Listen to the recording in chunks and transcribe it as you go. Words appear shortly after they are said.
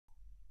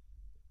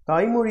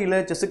தாய்மொழியில்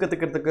செஸ்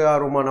கற்றுக்கிறதுக்கு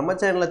ஆர்வமாக நம்ம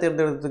சேனலில்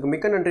தேர்ந்தெடுத்ததுக்கு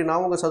மிக்க நன்றி.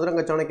 நான் உங்கள்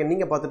சதுரங்க சாணக்கியன்.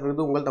 நீங்கள் பார்த்துட்டு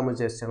இருக்குது உங்கள் தமிழ்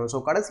செஸ் சேனல். ஸோ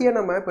கடைசியாக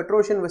நம்ம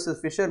பெட்ரோஷியன் வெர்சஸ்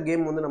ஃபிஷர்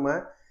கேம் வந்து நம்ம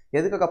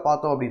எதுக்காக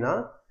பார்த்தோம் அப்படின்னா,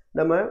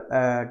 நம்ம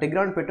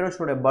டிக்ரான்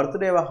பெட்ரோஷனோட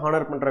பர்த்டேவை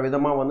ஹானர் பண்ணுற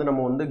விதமாக வந்து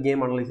நம்ம வந்து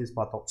கேம் அனலைசிஸ்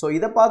பார்த்தோம். ஸோ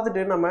இதை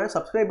பார்த்துட்டு நம்ம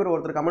சப்ஸ்கிரைபர்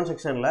ஒருத்தர் கமெண்ட்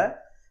செக்ஷனில்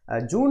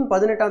ஜூன்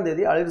 18ஆம்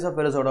தேதி அலிரஸா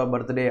ஃபெரோஸோட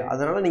பர்த்டே,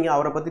 அதனால் நீங்கள்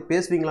அவரை பற்றி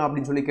பேசுவீங்களா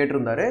அப்படின்னு சொல்லி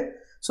கேட்டிருந்தாரு.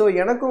 ஸோ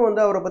எனக்கும்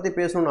வந்து அவரை பற்றி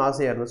பேசணும்னு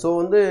ஆசையாக இருந்தது. ஸோ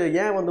வந்து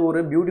ஏன் வந்து ஒரு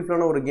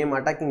பியூட்டிஃபுல்லான ஒரு கேம்,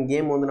 அட்டாக்கிங்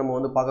கேம் வந்து நம்ம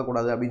வந்து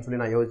பார்க்கக்கூடாது அப்படின்னு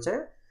சொல்லி நான் யோசித்தேன்.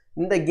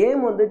 இந்த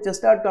கேம் வந்து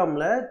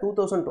chess.comல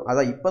 2002,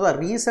 அதான் இப்போ தான்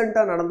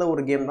ரீசெண்டாக நடந்த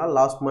ஒரு கேம் தான்,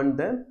 லாஸ்ட்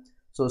மந்த்து.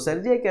 ஸோ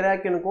செர்ஜே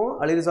கெராக்கினுக்கும்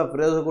அலிரஸா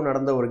ஃபெரோஸுக்கும்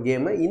நடந்த ஒரு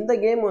கேமு. இந்த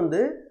கேம்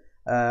வந்து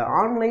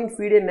ஆன்லைன்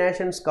ஃபீடே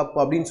நேஷன்ஸ் கப்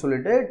அப்படின்னு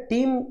சொல்லிட்டு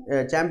டீம்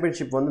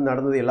சாம்பியன்ஷிப் வந்து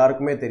நடந்தது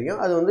எல்லாருக்குமே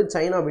தெரியும். அது வந்து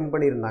சைனா வின்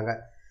பண்ணியிருந்தாங்க.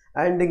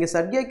 அண்ட் இங்கே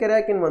சர்கே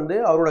கெராக்கின் வந்து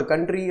அவரோட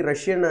கண்ட்ரி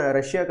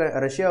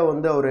ரஷ்யா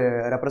வந்து அவர்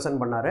ரெப்ரசன்ட்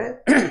பண்ணார்.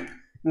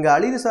 இங்கே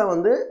அலிரஸா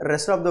வந்து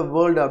ரெஸ்ட் ஆஃப் த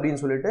வேர்ல்டு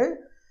அப்படின்னு சொல்லிட்டு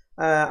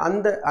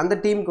அந்த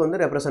டீமுக்கு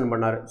வந்து ரெப்ரசன்ட்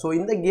பண்ணார். ஸோ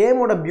இந்த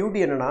கேமோட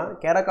பியூட்டி என்னென்னா,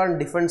 கரோ-kann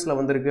டிஃபென்ஸில்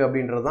வந்திருக்கு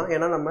அப்படின்றது தான்.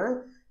 ஏன்னா நம்ம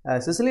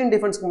சிசிலியன்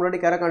டிஃபென்ஸ்க்கு முன்னாடி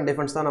கரோ-kann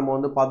டிஃபென்ஸ் தான் நம்ம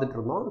வந்து பார்த்துட்டு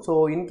இருந்தோம். ஸோ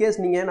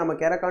இன்கேஸ் நீங்கள் நம்ம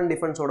கரோ-kann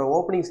டிஃபென்ஸோட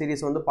ஓப்பனிங்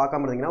சீரிஸ் வந்து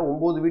பார்க்காம இருந்தீங்கன்னா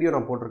 9 வீடியோ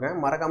நான் போட்டிருக்கேன்,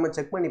 மறக்காமல்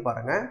செக் பண்ணி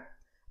பாருங்கள்.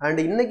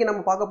 அண்ட் இன்றைக்கி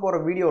நம்ம பார்க்க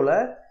போகிற வீடியோவில்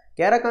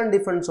கரோ-kann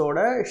டிஃபென்ஸோட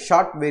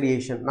ஷார்ட்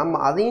வேரியேஷன் நம்ம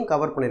அதையும்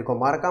கவர் பண்ணியிருக்கோம்.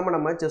 மறக்காமல்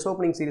நம்ம செஸ்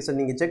ஓப்பனிங் சீரிஸை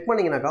நீங்கள் செக்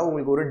பண்ணிங்கனாக்கா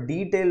உங்களுக்கு ஒரு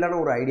டீட்டெயில்டான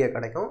ஒரு ஐடியா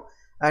கிடைக்கும்.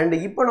 அண்ட்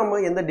இப்போ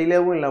நம்ம எந்த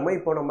டிலேவும் இல்லாமல்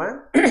இப்போ நம்ம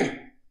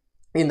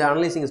இந்த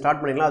அனலைசிங்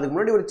ஸ்டார்ட் பண்ணிக்கலாம். அதுக்கு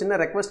முன்னாடி ஒரு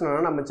சின்ன ரெக்வஸ்ட்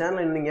என்னன்னா, நம்ம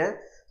சேனலில் நீங்கள்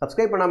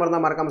சப்ஸ்கிரைப் பண்ணாமல்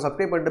இருந்தால் மறக்காமல்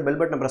சப்ஸ்கிரைப் பண்ணிட்டு பெல்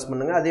பட்டனை ப்ரெஸ்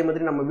பண்ணுங்கள். அதே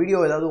மாதிரி நம்ம வீடியோ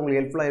ஏதாவது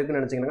உங்களுக்கு ஹெல்ப்ஃபுல்லாக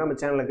இருக்குன்னு நினச்சிங்கன்னா நம்ம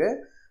சேனலுக்கு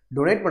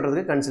டொனேட்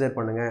பண்ணுறதுக்கு கன்சிடர்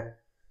பண்ணுங்கள்.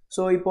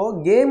 ஸோ இப்போது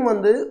கேம்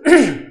வந்து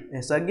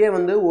சர்கே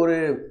வந்து ஒரு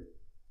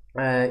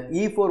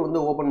E4 வந்து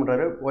ஓப்பன்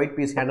பண்ணுறாரு, ஒயிட்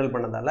பீஸ் ஹேண்டில்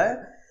பண்ணதால்.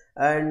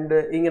 அண்டு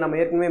இங்கே நம்ம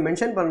ஏற்கனவே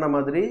மென்ஷன் பண்ண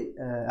மாதிரி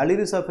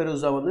அலிரஸா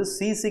ஃபெரோஸா வந்து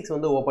C6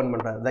 வந்து ஓப்பன்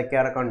பண்ணுறாரு, த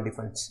கரோ-kann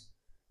டிஃபென்ஸ்.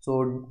 ஸோ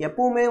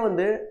எப்போவுமே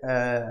வந்து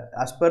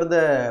as per the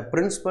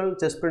principal,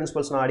 chess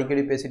principles நான்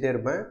அடிக்கடி பேசிகிட்டே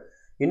இருப்பேன்.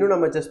 இன்னும்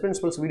நம்ம செஸ்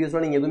பிரின்சிபல்ஸ்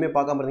வீடியோஸ்லாம் நீங்கள் எதுவுமே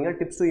பார்க்காம இருந்தீங்கன்னா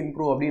டிப்ஸ் டு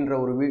இம்ப்ரூவ் அப்படின்ற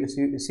ஒரு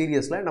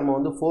சீரியஸில் நம்ம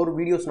வந்து 4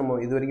 வீடியோஸ்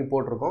நம்ம இது வரைக்கும்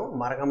போட்டிருக்கோம்.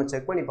 மறக்காமல்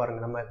செக் பண்ணி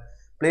பாருங்கள். நம்ம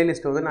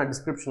பிளேலிஸ்ட் வந்து நான்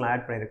டிஸ்கிரிப்ஷனில்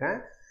ஆட் பண்ணியிருக்கேன்.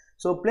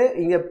 ஸோ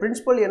இங்கே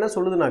பிரின்சிபல் என்ன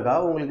சொல்லுதுனாக்கா,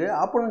 உங்களுக்கு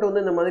ஆப்போனண்ட்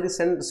வந்து இந்த மாதிரி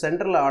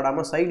சென்டரில்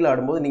ஆடாமல் சைடில்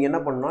ஆடும்போது நீங்கள் என்ன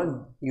பண்ணால்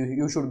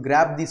you should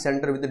graph the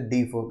centre with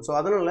D4. So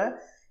அதனால்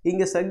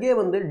இங்கே சர்கே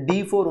வந்து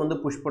D4 வந்து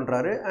புஷ்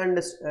பண்ணுறாரு.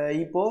 அண்ட்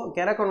இப்போது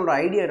கரோ-kannோட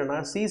ஐடியா என்னென்னா,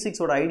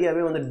 C6ஓட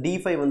ஐடியாவே வந்து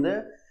D5 வந்து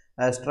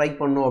ஸ்ட்ரைக்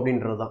பண்ணும்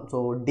அப்படின்றது தான். So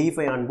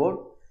D5 on board.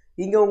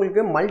 இங்கே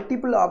உங்களுக்கு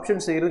மல்டிபிள்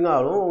ஆப்ஷன்ஸ்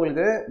இருந்தாலும்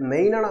உங்களுக்கு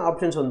மெயினான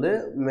ஆப்ஷன்ஸ் வந்து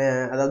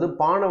அதாவது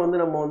பானை வந்து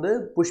நம்ம வந்து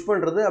புஷ்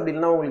பண்ணுறது, அப்படி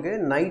இல்லைனா உங்களுக்கு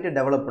நைட்டை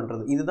டெவலப்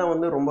பண்ணுறது. இதுதான்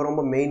வந்து ரொம்ப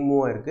ரொம்ப மெயின்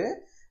மூவாக இருக்குது.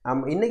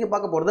 இன்றைக்கி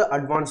பார்க்க போகிறது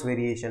அட்வான்ஸ்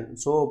வேரியேஷன்.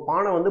 ஸோ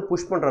பானை வந்து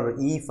புஷ் பண்ணுறாரு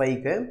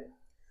E5க்கு.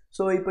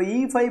 ஸோ இப்போ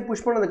E5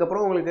 புஷ்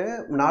பண்ணதுக்கப்புறம் உங்களுக்கு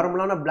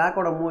நார்மலான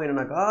பிளாக்கோட மூவ்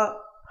என்னன்னாக்கா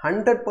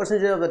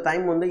 100% ஆஃப் த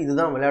டைம் வந்து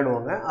இதுதான்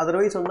விளையாடுவாங்க.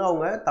 அதர்வைஸ் வந்து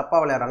அவங்க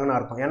தப்பாக விளையாடுறாங்கன்னு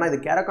அர்த்தம். ஏன்னா இது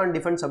கரோ-kann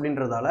டிஃபென்ஸ்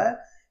அப்படின்றதால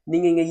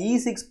நீங்கள் இங்கே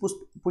E6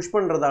 புஷ்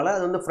பண்ணுறதால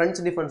அது வந்து ஃப்ரெஞ்ச்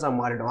டிஃபென்ஸாக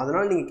மாறிடும்.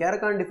 அதனால் நீங்கள்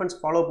கரோ-kann டிஃபென்ஸ்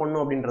ஃபாலோ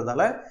பண்ணணும்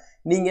அப்படின்றதால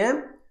நீங்கள்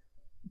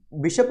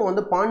பிஷப்பை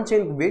வந்து பான்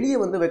செயினுக்கு வெளியே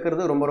வந்து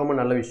வைக்கிறது ரொம்ப ரொம்ப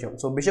நல்ல விஷயம்.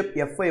 ஸோ பிஷப்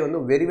F5 வந்து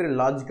வெரி வெரி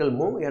லாஜிக்கல்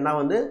மூவ். ஏன்னா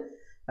வந்து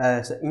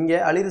இங்கே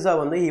அலிரஸா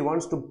வந்து he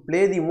wants to play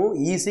the move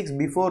E6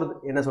 before,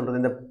 என்ன சொல்கிறது,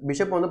 இந்த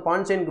பிஷப் வந்து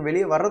பான் செயினுக்கு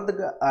வெளியே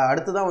வர்றதுக்கு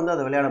அடுத்து தான் வந்து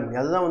அதை விளையாட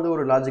முடியும். அதுதான் வந்து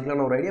ஒரு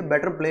லாஜிக்கலான ஒரு ஐடியா,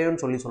 பெட்டர்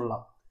பிளேயர்னு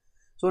சொல்லலாம்.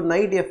 ஸோ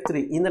நைட்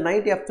F3, இந்த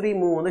நைட் F3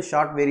 மூவ் வந்து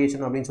ஷார்ட்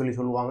வேரியேஷன் அப்படின்னு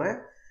சொல்லுவாங்க.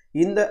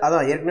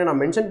 அதான் ஏற்கனவே நான்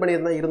மென்ஷன்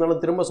பண்ணியிருந்தேன்,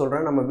 இருந்தாலும் திரும்ப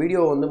சொல்கிறேன். நம்ம வீடியோ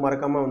வந்து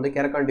மறக்காமல் வந்து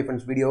கரோ-kann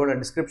டிஃபென்ஸ் வீடியோவை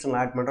நான் டிஸ்கிரிப்ஷனில்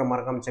ஆட் பண்ணுறேன்,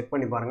 மறக்காமல் செக்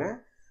பண்ணி பாருங்கள்.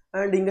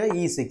 அண்ட் இங்கே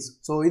E6.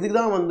 ஸோ இதுக்கு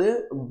தான் வந்து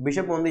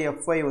பிஷப் வந்து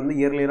F5 வந்து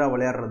இயர்லியராக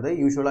விளையாடுறது.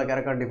 யூஸ்வலாக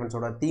கரோ-kann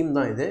டிஃபென்ஸோட தீம்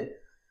தான் இது.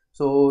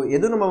 ஸோ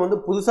எதுவும் நம்ம வந்து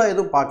புதுசாக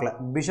எதுவும் பார்க்கல.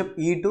 பிஷப்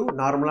E2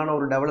 நார்மலான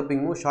ஒரு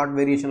டெவலப்பிங் மூவ், ஷார்ட்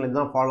வேரியேஷனில்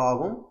இதுதான் ஃபாலோ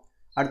ஆகும்.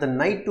 அடுத்த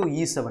நைட் டு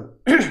E7.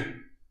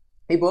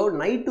 இப்போது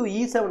நைட் டு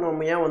E7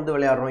 நம்ம ஏன் வந்து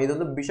விளையாடுறோம், இது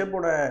வந்து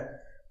பிஷப்போட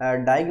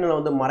டயக்னலை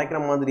வந்து மறைக்கிற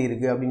மாதிரி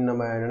இருக்குது அப்படின்னு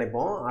நம்ம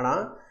நினைப்போம்.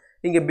 ஆனால்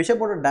இங்கே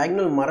பிஷப்போட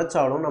டயக்னல்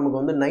மறைச்சாலும் நமக்கு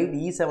வந்து நைட்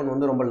E7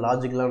 வந்து ரொம்ப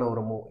லாஜிக்கலான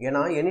ஒரு மூவ்.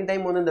 ஏன்னா எனி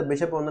டைம் வந்து இந்த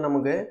பிஷப் வந்து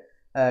நமக்கு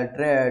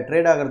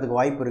ட்ரேட் ஆகிறதுக்கு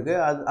வாய்ப்பு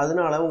இருக்குது.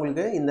 அதனால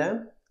உங்களுக்கு இந்த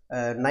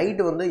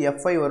நைட்டு வந்து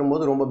F5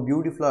 வரும்போது ரொம்ப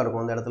பியூட்டிஃபுல்லாக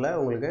இருக்கும் அந்த இடத்துல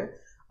உங்களுக்கு.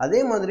 அதே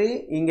மாதிரி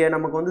இங்கே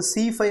நமக்கு வந்து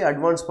C5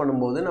 அட்வான்ஸ்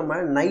பண்ணும்போது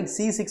நம்ம நைட்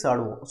C6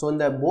 ஆடுவோம். ஸோ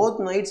இந்த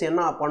போத் நைட்ஸ்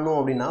என்ன பண்ணும்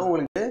அப்படின்னா,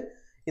 உங்களுக்கு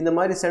இந்த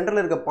மாதிரி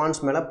சென்டரில் இருக்க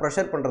பான்ஸ் மேலே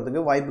ப்ரெஷர்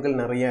பண்ணுறதுக்கு வாய்ப்புகள்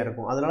நிறையா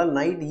இருக்கும். அதனால்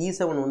நைட்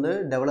E7 வந்து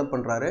டெவலப்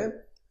பண்ணுறாரு.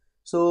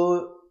 ஸோ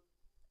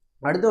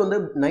அடுத்து வந்து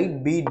நைட்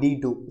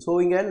BD2. ஸோ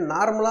இங்கே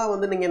நார்மலாக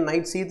வந்து நீங்கள்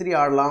நைட் C3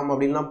 ஆடலாம்,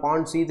 அப்படின்னா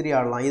பான் C3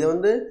 ஆடலாம். இதை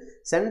வந்து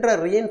சென்டரை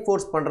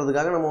ரீஎன்ஃபோர்ஸ்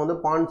பண்ணுறதுக்காக நம்ம வந்து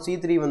பான்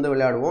C3 வந்து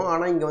விளையாடுவோம்.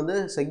 ஆனால் இங்கே வந்து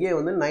செர்கே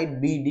வந்து நைட்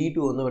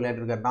BD2 வந்து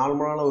விளையாடிருக்காரு.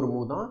 நார்மலான ஒரு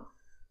மூவ் தான்.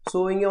 ஸோ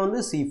இங்கே வந்து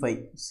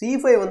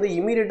C5 வந்து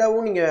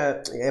இமீடியட்டாகவும் நீங்கள்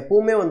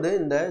எப்போவுமே வந்து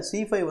இந்த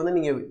C5 வந்து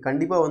நீங்கள்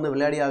கண்டிப்பாக வந்து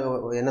விளையாடியாக,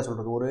 என்ன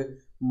சொல்கிறது, ஒரு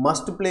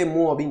மஸ்ட் பிளே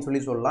மூவ்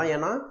அப்படின்னு சொல்லலாம்.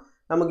 ஏன்னா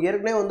நமக்கு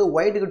ஏற்கனவே வந்து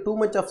ஒயிட்டுக்கு டூ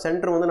மச் ஆஃப்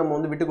சென்டர் வந்து நம்ம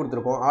வந்து விட்டு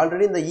கொடுத்துருக்கோம்.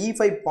 ஆல்ரெடி இந்த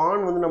E5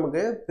 பான் வந்து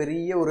நமக்கு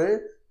பெரிய ஒரு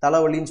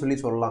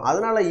தலைவலின்னு சொல்லலாம்.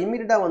 அதனால்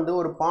இமீடியட்டாக வந்து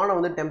ஒரு பானை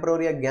வந்து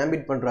டெம்பரரியாக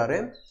கேம்பிட் பண்ணுறாரு.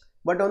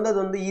 பட் வந்து அது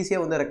வந்து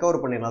ஈஸியாக வந்து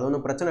ரெக்கவர் பண்ணிடலாம், அது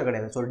ஒன்றும் பிரச்சனை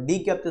கிடையாது. So D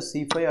capture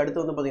C5.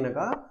 அடுத்து வந்து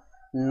பார்த்தீங்கன்னாக்கா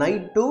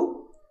நைட் டு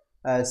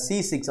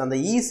C6. அந்த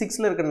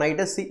E6ல் இருக்க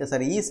நைட்டை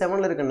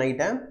E7ல் இருக்க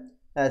நைட்டை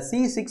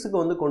C6க்கு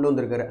வந்து கொண்டு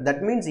வந்திருக்காரு.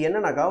 தட் மீன்ஸ்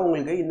என்னன்னாக்கா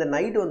உங்களுக்கு இந்த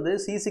நைட் வந்து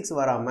C6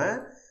 வராமல்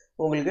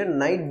உங்களுக்கு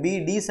நைட்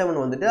D7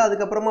 வந்துட்டு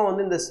அதுக்கப்புறமா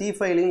வந்து இந்த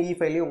C5லையும்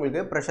E5லையும்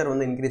உங்களுக்கு ப்ரெஷர்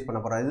வந்து இன்க்ரீஸ் பண்ண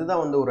போகிறார்.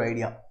 இதுதான் வந்து ஒரு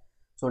idea.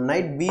 So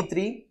night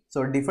B3.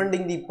 So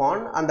defending தி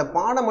பான். அந்த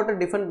பானை மட்டும்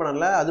டிஃபெண்ட்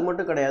பண்ணல, அது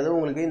மட்டும் கிடையாது,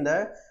 உங்களுக்கு இந்த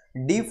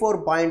D4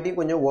 பாயிண்ட்டையும்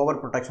கொஞ்சம் ஓவர்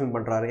ப்ரொடெக்ஷன்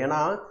பண்ணுறாரு. ஏன்னா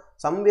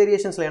சம்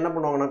வேரியேஷன்ஸில் என்ன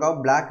பண்ணுவாங்கனாக்கா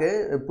பிளாக்கு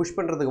புஷ்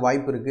பண்ணுறதுக்கு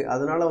வாய்ப்பு இருக்குது.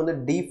 அதனால் வந்து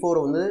D4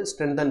 வந்து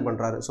ஸ்ட்ரென்தன்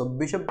பண்ணுறாரு. So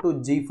bishop to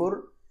G4.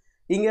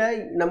 இங்கே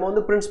நம்ம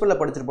வந்து பிரின்சிபலில்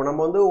படிச்சிருப்போம்,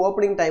 நம்ம வந்து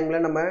ஓப்பனிங்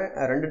டைமில் நம்ம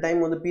 2 டைம்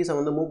வந்து பீஸை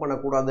வந்து மூவ்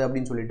பண்ணக்கூடாது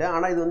அப்படின்னு சொல்லிட்டு.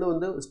 ஆனால் இது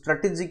வந்து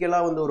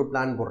ஸ்ட்ராட்டஜிக்கலாக வந்து ஒரு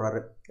பிளான்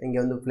போடுறாரு இங்கே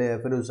வந்து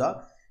ஃபிரோஸா.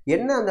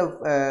 என்ன அந்த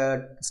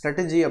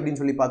ஸ்ட்ராட்டஜி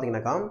அப்படின்னு சொல்லி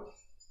பார்த்தீங்கன்னாக்கா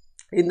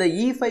இந்த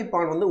E5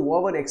 பான் வந்து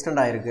ஓவர்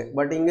எக்ஸ்டெண்ட் ஆகிருக்கு.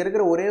 பட் இங்கே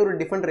இருக்கிற ஒரே ஒரு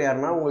டிஃபெண்டர்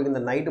யாருன்னா உங்களுக்கு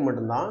இந்த நைட்டு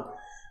மட்டும்தான்.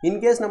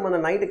 இன்கேஸ் நம்ம அந்த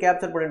நைட்டை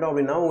கேப்சர் பண்ணிட்டோம்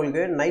அப்படின்னா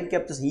உங்களுக்கு நைட்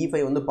கேப்சர்ஸ்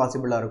E5 வந்து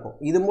பாசிபிளாக இருக்கும்.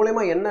 இது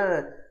மூலமா என்ன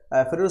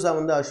ஃபிரோஸா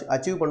வந்து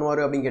அச்சீவ் பண்ணுவார்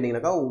அப்படின்னு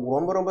கேட்டிங்கனாக்கா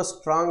ரொம்ப ரொம்ப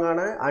ஸ்ட்ராங்கான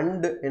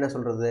அண்ட் என்ன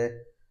சொல்கிறது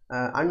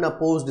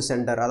அன்அப்போஸ்டு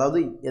சென்டர். அதாவது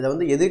இதை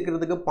வந்து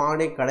எதிர்க்கிறதுக்கு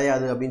பானே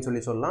கிடையாது அப்படின்னு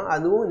சொல்லலாம்.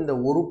 அதுவும் இந்த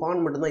ஒரு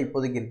பான் மட்டும்தான்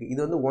இப்போதைக்கு இருக்குது. இது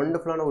வந்து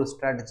ஒண்டர்ஃபுல்லான ஒரு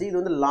ஸ்ட்ராட்டஜி. இது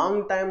வந்து லாங்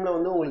டைமில்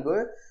வந்து உங்களுக்கு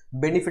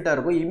பெனிஃபிட்டாக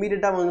இருக்கும்.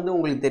 இமீடியட்டாக வந்து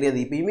உங்களுக்கு தெரியாது.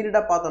 இப்போ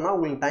இமீடியட்டாக பார்த்தோன்னா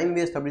உங்களுக்கு டைம்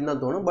வேஸ்ட் அப்படின்னு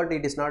தான் தோணும். But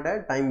it is not a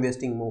time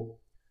wasting move.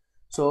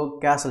 So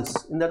castles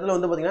இந்த இடத்துல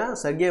வந்து பார்த்திங்கன்னா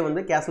செர்கே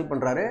வந்து கேசல்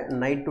பண்ணுறாரு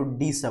night to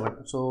D7.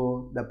 So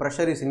the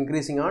pressure is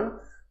increasing on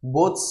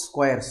both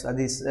squares.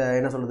 அது இஸ்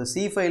என்ன சொல்கிறது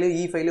C5லையும்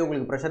E5லையும்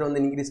உங்களுக்கு ப்ரெஷர்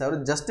வந்து இன்க்ரீஸ்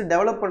ஆகுது. ஜஸ்ட்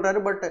டெவலப் பண்ணுறாரு.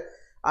 பட்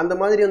அந்த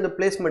மாதிரி வந்து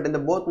பிளேஸ்மெண்ட் இந்த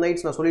போத்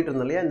நைட்ஸ் நான் சொல்லிட்டு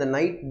இருந்தேன் இல்லையா, இந்த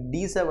நைட்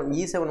D7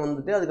 E7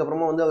 வந்துட்டு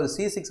அதுக்கப்புறமா வந்து அவர்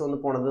C6 வந்து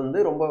போனது வந்து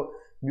ரொம்ப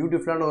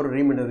பியூட்டிஃபுல்லான ஒரு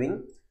ரீமினரிங்.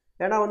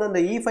 ஏன்னா வந்து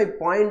அந்த E5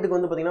 பாயிண்ட்டுக்கு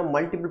வந்து பார்த்திங்கன்னா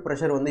மல்டிபிள்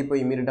ப்ரெஷர் வந்து இப்போ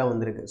இமீடியட்டாக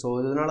வந்திருக்கு. ஸோ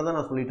இதனால தான்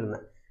நான் சொல்லிட்டு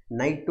இருந்தேன்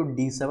night to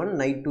D7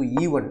 night to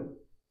E1.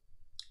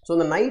 So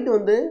இந்த நைட்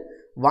வந்து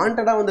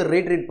வாண்டடாக வந்து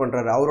ரீட்ரீட்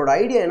பண்ணுறாரு. அவரோட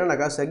ஐடியா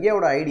என்னன்னாக்கா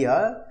செர்கேயோட idea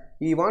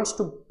he wants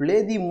to play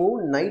the move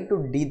knight to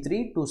D3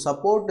 to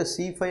support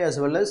C5 as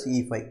well as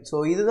E5. So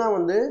இதுதான்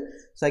வந்து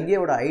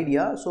செர்கேயோட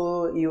ஐடியா. ஸோ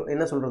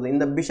என்ன சொல்கிறது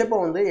இந்த பிஷப்பை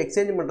வந்து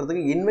எக்ஸ்சேஞ்ச்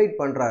பண்ணுறதுக்கு இன்வைட்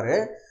பண்ணுறாரு.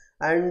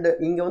 அண்ட்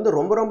இங்கே வந்து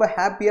ரொம்ப ரொம்ப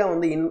ஹாப்பியாக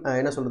வந்து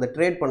என்ன சொல்கிறது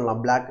ட்ரேட்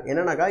பண்ணலாம் பிளாக்.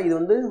 என்னன்னாக்கா இது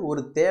வந்து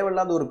ஒரு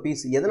தேவையில்லாத ஒரு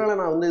பீஸ். எதனால்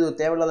நான் வந்து இது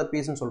தேவையில்லாத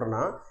பீஸ்ன்னு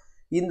சொல்கிறேன்னா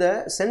இந்த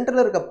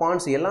சென்டரில் இருக்க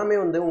பாயிண்ட்ஸ் எல்லாமே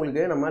வந்து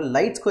உங்களுக்கு நம்ம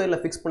லைட்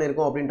ஸ்கொயரில் ஃபிக்ஸ்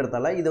பண்ணியிருக்கோம்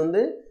அப்படின்றதால இது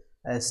வந்து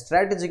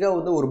ஸ்ட்ராட்டஜிக்காக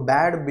வந்து ஒரு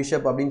பேட்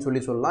பிஷப் அப்படின்னு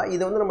சொல்லலாம்.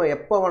 இதை வந்து நம்ம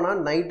எப்போ வேணால்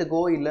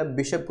நைட்டுக்கோ இல்லை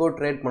பிஷப்க்கோ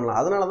ட்ரேட் பண்ணலாம்.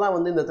 அதனால தான்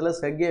வந்து இந்த இடத்துல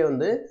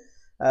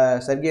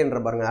செர்கேன்ற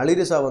பாருங்கள்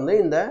அலிரிசா வந்து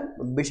இந்த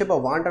பிஷப்பை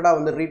வாண்டடாக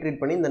வந்து ரீட்ரீட்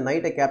பண்ணி இந்த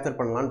நைட்டை கேப்சர்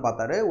பண்ணலான்னு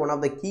பார்த்தாரு. One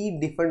of the key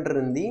Defender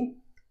Hindi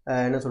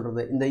என்ன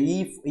சொல்கிறது இந்த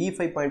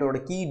E5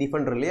 பாயிண்டோட கீ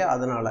டிஃபெண்டர் இல்லையா,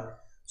 அதனால்.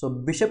 So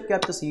bishop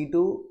captures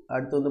E2.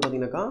 அடுத்து வந்து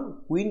பார்த்திங்கனாக்கா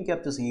queen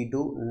captures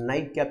E2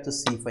 night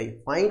captures C5.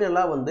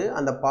 ஃபைனலாக வந்து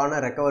அந்த பானை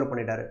ரெக்கவர்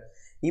பண்ணிட்டாரு.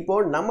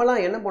 இப்போது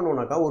நம்மளாம் என்ன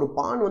பண்ணுவோம்னாக்கா ஒரு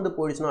பான் வந்து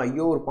போயிடுச்சுன்னா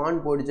ஐயோ ஒரு பான்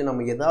போயிடுச்சு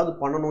நம்ம ஏதாவது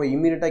பண்ணணும்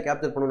இம்மீடியட்டாக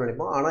கேப்சர் பண்ணணும்னு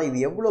நினைப்போம். ஆனால் இது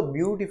எவ்வளோ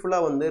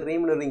பியூட்டிஃபுல்லாக வந்து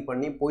ரீமினரிங்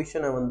பண்ணி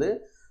பொசிஷனை வந்து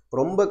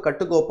ரொம்ப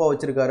கட்டுக்கோப்பாக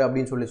வச்சுருக்காரு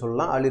அப்படின்னு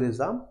சொல்லலாம்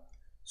Ali Riza.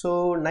 So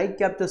night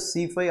captures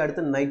C5.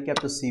 அடுத்து night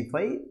captures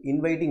C5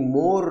 inviting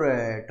more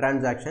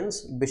transactions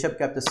bishop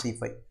captures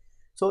C5.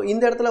 So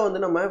இந்த இடத்துல வந்து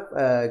நம்ம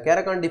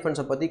கேரகான்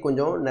டிஃபென்ஸை பற்றி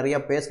கொஞ்சம்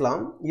நிறையா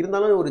பேசலாம்.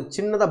 இருந்தாலும் ஒரு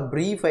சின்னதாக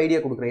ப்ரீஃப்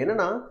ஐடியா கொடுக்குறேன்.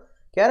 என்னென்னா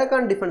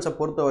கேரகான் டிஃபென்ஸை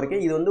பொறுத்த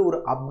வரைக்கும் இது வந்து ஒரு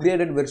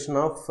அப்கிரேடட் வெர்ஷன்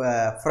ஆஃப்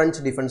ஃப்ரெஞ்ச்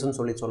டிஃபென்ஸ்னு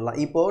சொல்லலாம்.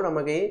 இப்போது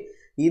நமக்கு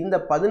இந்த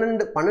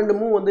 12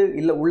 மூவ் வந்து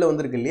உள்ளே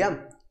வந்திருக்கு இல்லையா,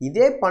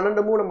 இதே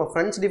 12 மூவ் நம்ம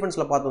ஃப்ரெஞ்ச்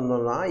டிஃபென்ஸில்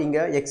பார்த்துருந்தோம்னா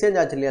இங்கே எக்ஸ்சேஞ்ச்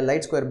ஆச்சு இல்லையா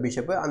லைட் ஸ்கொயர்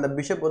பிஷப்பு. அந்த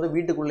பிஷப் வந்து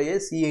வீட்டுக்குள்ளேயே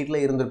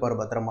C8ல் இருந்திருப்பார்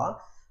பத்திரமா.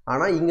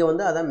 ஆனால் இங்கே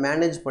வந்து அதை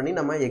மேனேஜ் பண்ணி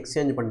நம்ம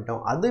எக்ஸ்சேஞ்ச்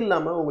பண்ணிட்டோம். அது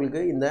இல்லாமல்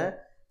உங்களுக்கு இந்த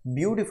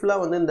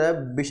பியூட்டிஃபுல்லாக வந்து இந்த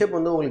பிஷப்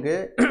வந்து உங்களுக்கு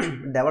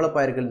டெவலப்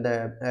ஆகிருக்கு. இந்த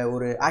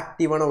ஒரு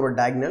ஆக்டிவான ஒரு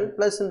டயகனல்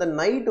ப்ளஸ் இந்த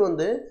நைட்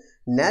வந்து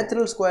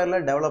நேச்சுரல்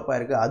ஸ்கொயரில் டெவலப்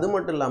ஆகிருக்கு. அது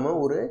மட்டும் இல்லாமல்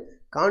ஒரு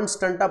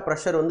கான்ஸ்டண்ட்டாக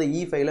ப்ரெஷர் வந்து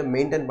E5ல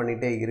மெயின்டைன்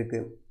பண்ணிகிட்டே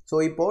இருக்குது. ஸோ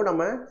இப்போது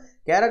நம்ம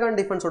கேரகான்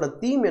டிஃபென்ஸோட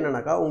தீம்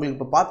என்னன்னாக்கா உங்களுக்கு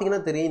இப்போ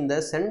பார்த்தீங்கன்னா தெரியும் இந்த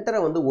சென்டரை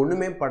வந்து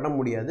ஒன்றுமே பண்ண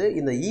முடியாது.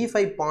 இந்த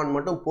E5 பான்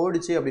மட்டும்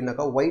போயிடுச்சு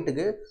அப்படின்னாக்கா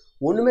ஒயிட்டுக்கு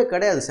ஒன்றுமே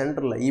கிடையாது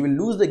சென்டரில். He will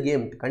lose the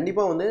game.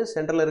 கண்டிப்பாக வந்து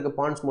சென்டரில் இருக்க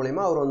பாயிண்ட்ஸ்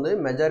மூலமா அவர் வந்து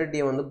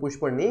மெஜாரிட்டியை வந்து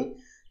புஷ் பண்ணி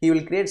he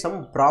will create some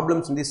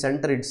problems in the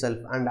center itself.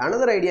 And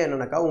another idea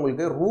என்னன்னாக்கா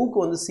உங்களுக்கு ரூக்கு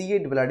வந்து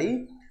C8 விளையாடி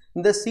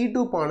இந்த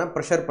C2 பானை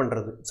ப்ரெஷர்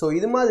பண்ணுறது. ஸோ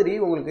இது மாதிரி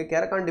உங்களுக்கு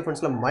கேரகான்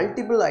டிஃபென்ஸில்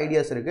மல்டிபிள்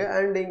ஐடியாஸ் இருக்குது.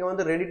 அண்ட் இங்கே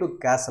வந்து ரெடி டு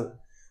கேசல்.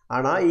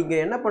 ஆனால் இங்கே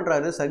என்ன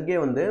பண்ணுறாரு செர்கே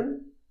வந்து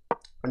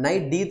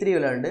நைட் D3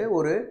 விளையாண்டு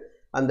ஒரு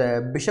அந்த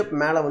பிஷப்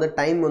மேலே வந்து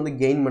டைம் வந்து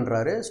கெயின்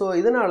பண்ணுறாரு. ஸோ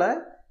இதனால்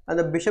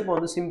அந்த பிஷப்பை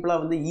வந்து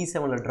சிம்பிளாக வந்து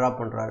E7ல ட்ராப்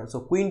பண்ணுறாரு. So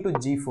queen to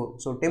G4.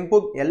 So tempo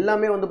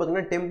எல்லாமே வந்து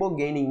பார்த்திங்கன்னா டெம்போ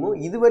கெய்னிங்கும்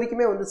இது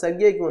வரைக்குமே வந்து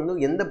செர்கேக்கு வந்து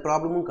எந்த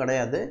ப்ராப்ளமும்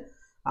கிடையாது.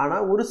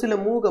 ஆனால் ஒரு சில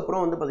மூவுக்கு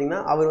அப்புறம் வந்து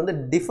பார்த்திங்கன்னா அவர் வந்து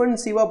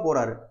டிஃபென்சிவாக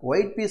போகிறாரு.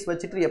 ஒயிட் பீஸ்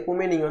வச்சுட்டு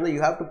எப்போவுமே நீங்கள் வந்து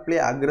you have to play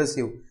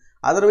aggressive.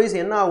 Otherwise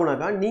என்ன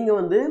ஆகுனாக்கா நீங்கள்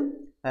வந்து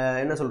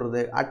என்ன சொல்கிறது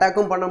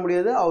அட்டாக்கும் பண்ண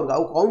முடியாது,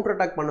 அவருக்கு கவுண்டர்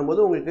அட்டாக்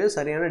பண்ணும்போது உங்களுக்கு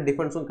சரியான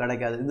டிஃபென்ஸும்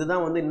கிடைக்காது.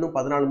 இதுதான் வந்து இன்னும்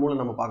 14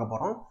 மூலம் நம்ம பார்க்க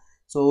போகிறோம்.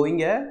 ஸோ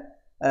இங்கே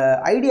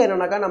ஐடியா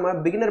என்னன்னாக்கா நம்ம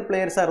பிகினர்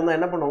பிளேயர்ஸாக இருந்தால்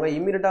என்ன பண்ணுவாங்க,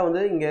 இமீடியட்டாக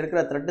வந்து இங்கே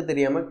இருக்கிற த்ரெட்டு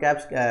தெரியாமல்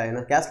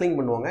கேஸ்லிங்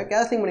பண்ணுவாங்க.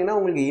 கேஸ்லிங் பண்ணிங்கன்னா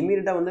உங்களுக்கு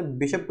இமீடியட்டாக வந்து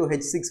பிஷப் டு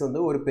H6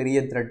 வந்து ஒரு பெரிய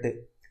த்ரெட்டு.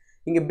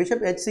 இங்கே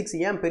பிஷப் H6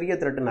 ஏன் பெரிய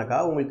த்ரெட்டுனாக்கா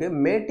உங்களுக்கு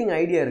மேட்டிங்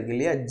ஐடியா இருக்குது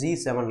இல்லையா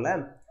G7ல்,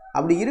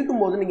 அப்படி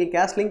இருக்கும்போது நீங்கள்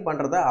கேஸ்லிங்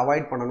பண்ணுறதை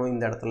அவாய்ட் பண்ணணும்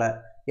இந்த இடத்துல.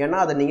 ஏன்னா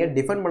அதை நீங்கள்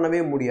டிஃபெண்ட்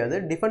பண்ணவே முடியாது.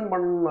 டிஃபெண்ட்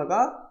பண்ணணுனாக்கா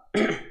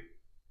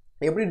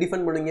எப்படி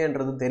டிஃபெண்ட்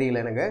பண்ணுங்கன்றது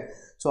தெரியல எனக்கு.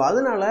 ஸோ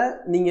அதனால்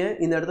நீங்கள்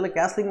இந்த இடத்துல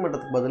கேஸ்லிங்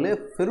பண்ணுறதுக்கு பதில்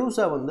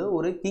ஃபிரூஸா வந்து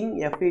ஒரு கிங்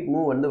F8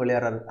 மூவ் வந்து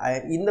விளையாடுறாரு.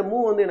 இந்த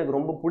மூவ் வந்து எனக்கு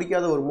ரொம்ப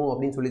பிடிக்காத ஒரு மூவ்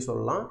அப்படின்னு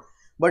சொல்லலாம்.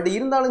 பட்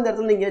இருந்தாலும் இந்த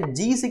இடத்துல நீங்கள்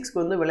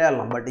G6க்கு வந்து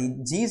விளையாடலாம். பட்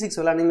G6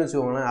 விளையாண்டிங்கன்னு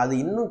வச்சுக்கோங்களேன், அது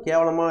இன்னும்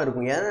கேவலமாக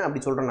இருக்கும். ஏன்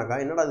அப்படி சொல்கிறேன்னாக்கா,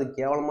 என்னடா அது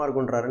கேவலமாக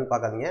இருக்குன்றாருன்னு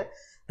பார்க்காதீங்க.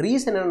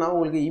 ரீசன் என்னென்னா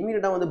உங்களுக்கு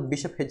இமீடியட்டாக வந்து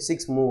பிஷப்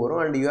H6 மூவ்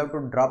வரும் and you have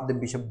to drop the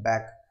bishop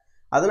back.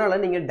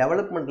 அதனால் நீங்கள்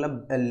டெவலப்மெண்ட்டில்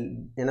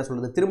என்ன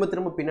சொல்கிறது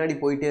திரும்ப பின்னாடி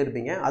போயிட்டே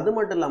இருப்பீங்க. அது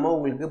மட்டும் இல்லாமல்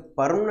உங்களுக்கு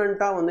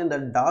பர்மனெண்ட்டாக வந்து இந்த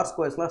டார்க்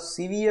ஸ்கொயர்ஸ்லாம்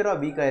சிவியராக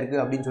வீக்காக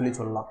இருக்குது அப்படின்னு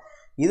சொல்லலாம்.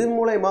 இதன்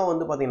மூலயமா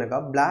வந்து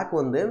பார்த்தீங்கன்னாக்கா பிளாக்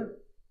வந்து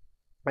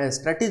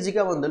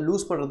ஸ்ட்ராட்டஜிக்காக வந்து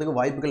லூஸ் பண்ணுறதுக்கு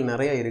வாய்ப்புகள்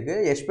நிறைய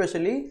இருக்குது.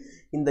 எஸ்பெஷலி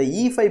இந்த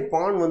E5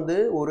 பான் வந்து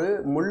ஒரு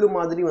முள்ளு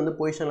மாதிரி வந்து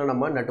பொசிஷனில்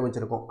நம்ம நட்டு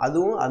வச்சுருக்கோம்.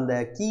 அதுவும் அந்த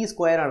கீ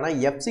ஸ்கொயரான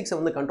F6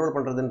 வந்து கண்ட்ரோல்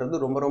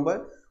பண்ணுறதுன்றது ரொம்ப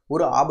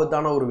ஒரு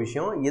ஆபத்தான ஒரு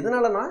விஷயம்.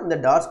 எதனாலனா இந்த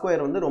டார்க்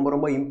ஸ்கொயர் வந்து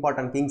ரொம்ப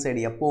இம்பார்ட்டன்ட் கிங்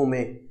சைடு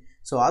எப்போவுமே.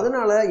 ஸோ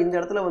அதனால் இந்த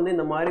இடத்துல வந்து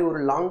இந்த மாதிரி ஒரு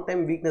லாங்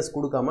டைம் வீக்னஸ்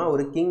கொடுக்காம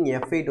ஒரு கிங்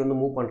F8 வந்து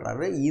மூவ்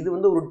பண்ணுறாரு. இது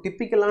வந்து ஒரு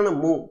டிப்பிக்கலான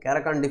மூவ்,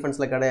 கேரக்கான்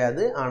டிஃபென்ஸில்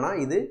கிடையாது. ஆனால்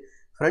இது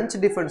ஃப்ரெஞ்ச்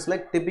டிஃபென்ஸில்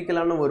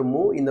டிப்பிக்கலான ஒரு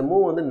மூவ். இந்த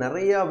மூவ் வந்து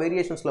நிறையா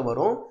வேரியேஷன்ஸில்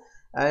வரும்.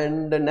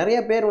 அண்ட் நிறைய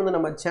பேர் வந்து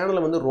நம்ம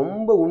சேனலை வந்து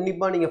ரொம்ப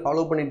உன்னிப்பாக நீங்கள்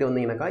ஃபாலோ பண்ணிட்டு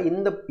வந்தீங்கன்னாக்கா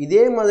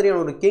இதே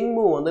மாதிரியான ஒரு கிங்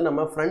மூவ் வந்து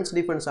நம்ம ஃப்ரெஞ்ச்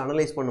டிஃபென்ஸ்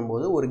அனலைஸ்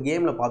பண்ணும்போது ஒரு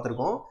கேமில்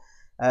பார்த்துருக்கோம்.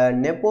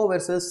 Nepo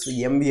versus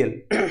MVL.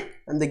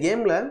 அந்த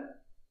கேமில்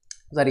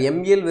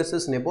MVL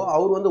வெர்சஸ் நெப்போ,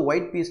 அவர் வந்து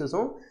ஒயிட்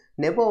பீசஸும்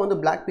நெப்போ வந்து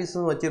பிளாக்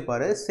பீஸஸும்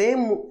வச்சுருப்பார்.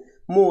 சேம்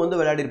மூவ் வந்து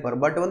விளையாடிருப்பார்.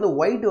 பட் வந்து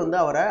ஒயிட் வந்து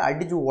அவரை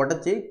அடித்து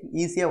உடச்சி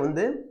ஈஸியாக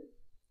வந்து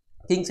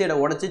கிங் சைடை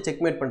உடச்சி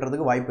செக்மேட்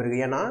பண்ணுறதுக்கு வாய்ப்பு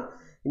இருக்குது. ஏன்னா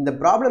இந்த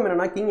ப்ராப்ளம்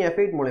என்னென்னா கிங்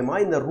F8 மூலமா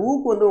இந்த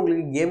ரூக் வந்து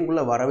உங்களுக்கு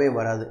கேமுக்குள்ளே வரவே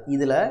வராது.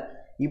 இதில்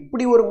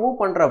இப்படி ஒரு மூவ்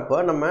பண்ணுறப்போ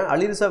நம்ம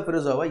அலிரிசா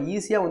ஃபிரோஸாவை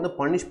ஈஸியாக வந்து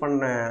பனிஷ்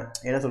பண்ண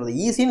என்ன சொல்கிறது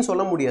ஈஸின்னு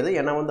சொல்ல முடியாது.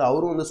 ஏன்னா வந்து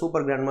அவரும் வந்து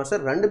சூப்பர் கிராண்ட்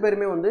மாஸ்டர், 2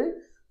 பேருமே வந்து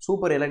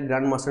சூப்பர் எலக்ட்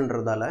கிராண்ட்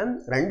மாஸ்டர்ன்றதால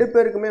 2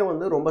 பேருக்குமே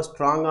வந்து ரொம்ப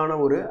ஸ்ட்ராங்கான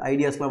ஒரு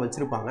ஐடியாஸ்லாம்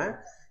வச்சுருப்பாங்க.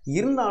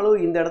 இருந்தாலும்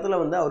இந்த இடத்துல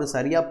வந்து அவர்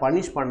சரியாக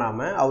பனிஷ்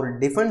பண்ணாமல் அவர்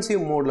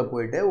டிஃபென்சிவ் மோடில்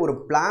போயிட்டு ஒரு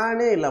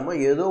பிளானே இல்லாமல்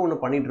ஏதோ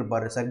ஒன்று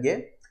பண்ணிகிட்ருப்பார் சர்கே.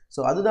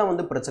 ஸோ அதுதான்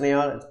வந்து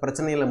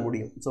பிரச்சனையில்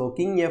முடியும். ஸோ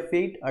கிங்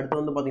F8 அடுத்து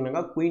வந்து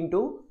பார்த்திங்கனாக்கா queen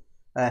to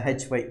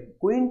H5.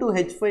 Queen to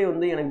H5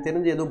 வந்து எனக்கு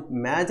தெரிஞ்ச எதுவும்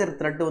மேஜர்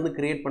த்ரெட் வந்து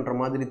கிரியேட் பண்ணுற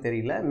மாதிரி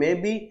தெரியல.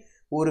 மேபி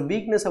ஒரு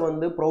வீக்னஸை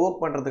வந்து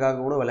ப்ரொவோக்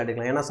பண்ணுறதுக்காக கூட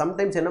விளையாடிக்கலாம். ஏன்னா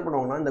சம்டைம்ஸ் என்ன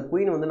பண்ணுவாங்கன்னா இந்த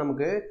குயின் வந்து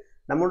நமக்கு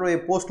நம்மளுடைய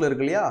போஸ்ட்டில்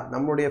இருக்கு இல்லையா,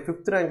 நம்மளுடைய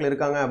 5th ரேங்கில்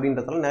இருக்காங்க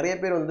அப்படின்றதால நிறைய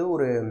பேர் வந்து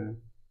ஒரு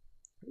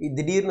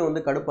திடீர்னு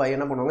வந்து கடுப்பாக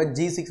என்ன பண்ணுவாங்க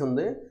G6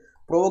 வந்து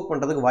ப்ரோவோக்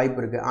பண்ணுறதுக்கு வாய்ப்பு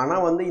இருக்குது.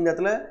 ஆனால் வந்து இந்த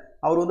இடத்துல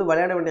அவர் வந்து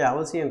விளையாட வேண்டிய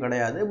அவசியம்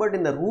கிடையாது. பட்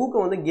இந்த ரூக்கை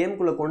வந்து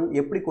கேமுக்குள்ளே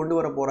எப்படி கொண்டு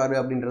வர போகிறாரு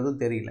அப்படின்றது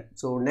தெரியல.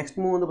 ஸோ நெக்ஸ்ட்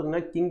மூவ் வந்து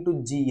பார்த்திங்கன்னா king to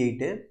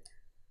G8.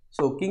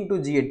 So king to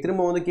G8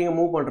 திரும்ப வந்து கிங்கை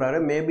மூவ் பண்ணுறாரு.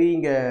 மேபி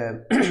இங்கே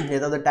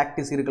ஏதாவது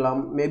டாக்டிக்ஸ்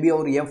இருக்கலாம். மேபி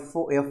அவர்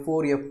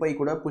F4 F5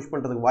 கூட புஷ்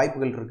பண்ணுறதுக்கு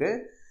வாய்ப்புகள் இருக்குது.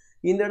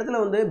 இந்த இடத்துல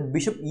வந்து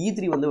பிஷப்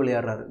E3 வந்து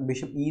விளையாடுறாரு.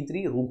 பிஷப்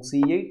E3 ரூக்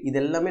C8 இது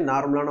எல்லாமே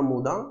நார்மலான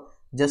மூவ் தான்.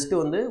 ஜஸ்ட்டு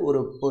வந்து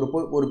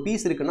ஒரு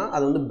பீஸ் இருக்குன்னா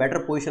அது வந்து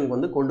பெட்டர் பொசிஷனுக்கு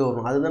வந்து கொண்டு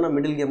வரணும். அதுதான் நான்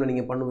மிடில் கேமில்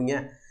நீங்கள் பண்ணுவீங்க.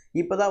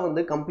 இப்போ தான்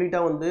வந்து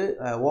கம்ப்ளீட்டாக வந்து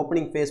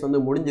ஓப்பனிங் ஃபேஸ் வந்து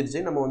முடிஞ்சிருச்சு.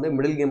 நம்ம வந்து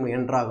மிடில் கேமில்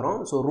என்ட்ரு ஆகிறோம்.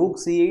 ஸோ ரூக்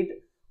C8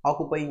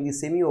 ஆக்குப்பைங் தி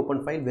semi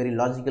open file, very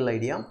logical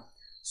idea.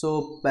 So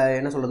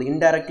என்ன சொல்கிறது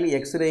இன்டைரக்ட்லி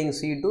எக்ஸ்ரேயிங்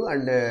C2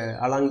 அண்டு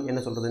அலாங்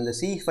என்ன சொல்கிறது இந்த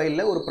C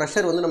ஃபைலில் ஒரு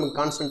ப்ரெஷர் வந்து நமக்கு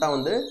கான்ஸ்டண்ட்டாக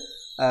வந்து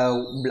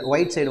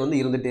ஒயிட் சைடு வந்து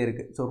இருந்துகிட்டே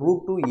இருக்குது. So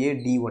rook to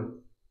AD1.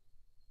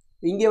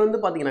 இங்கே வந்து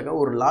பார்த்தீங்கன்னாக்கா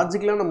ஒரு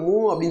லாஜிக்கலான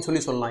மூவ் அப்படின்னு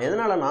சொல்லலாம்.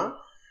 எதனாலனா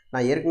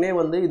நான் ஏற்கனவே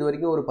வந்து இது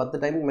வரைக்கும் ஒரு 10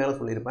 டைமுக்கு மேலே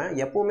சொல்லியிருப்பேன்.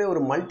 எப்போவுமே ஒரு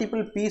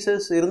மல்டிபிள்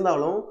பீசஸ்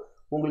இருந்தாலும்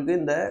உங்களுக்கு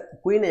இந்த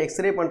குயினை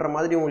எக்ஸ்ரே பண்ணுற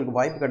மாதிரி உங்களுக்கு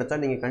வாய்ப்பு கிடைச்சா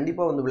நீங்கள்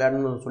கண்டிப்பாக வந்து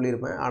விளையாடணும்னு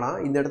சொல்லியிருப்பேன். ஆனால்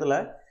இந்த இடத்துல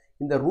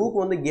இந்த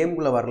ரூக் வந்து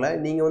கேமுக்குள்ளே வரல.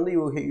 நீங்கள் வந்து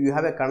you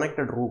have a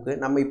connected rook.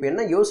 நம்ம இப்போ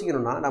என்ன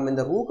யோசிக்கணும்னா நம்ம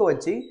இந்த ரூக்கை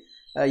வச்சு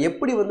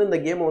எப்படி வந்து இந்த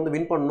கேமை வந்து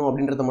வின் பண்ணணும்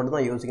அப்படின்றத மட்டும்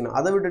தான் யோசிக்கணும்.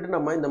 அதை விட்டுட்டு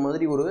நம்ம இந்த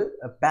மாதிரி ஒரு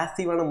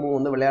பேசிவான மூவ்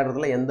வந்து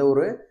விளையாடுறதுல எந்த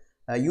ஒரு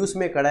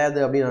யூஸுமே கிடையாது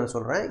அப்படின்னு நான்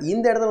சொல்கிறேன்.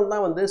 இந்த இடத்துல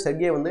தான் வந்து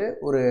செர்கே வந்து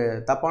ஒரு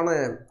தப்பான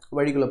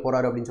வழிக்குள்ளே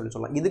போகிறாரு அப்படின்னு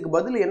சொல்லலாம். இதுக்கு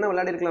பதில் என்ன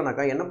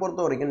விளையாடிருக்கலாம்னாக்கா என்னை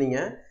பொறுத்த வரைக்கும்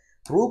நீங்கள்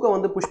ரூக்கை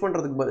வந்து புஷ்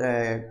பண்ணுறதுக்கு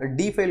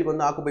டி ஃபைலுக்கு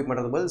வந்து ஆக்குபை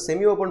பண்ணுறதுக்கு பதில்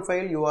semi open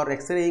file you are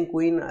எக்ஸ்ரேயிங்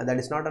queen,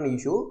 that is not an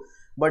issue.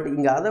 But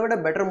இங்கே அதை விட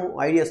பெட்டர்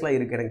ஐடியாஸ்லாம்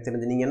இருக்குது எனக்கு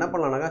தெரிஞ்சு. நீங்கள் என்ன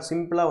பண்ணலாம்னாக்கா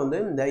சிம்பிளாக வந்து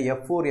இந்த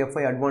F4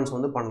 F5 அட்வான்ஸ்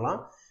வந்து பண்ணலாம்.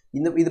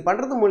 இது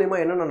பண்ணுறது மூலிமா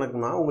என்ன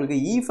நடக்கும்னா உங்களுக்கு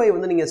E5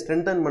 வந்து நீங்கள்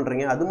ஸ்ட்ரென்தன்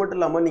பண்ணுறீங்க. அது மட்டும்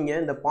இல்லாமல்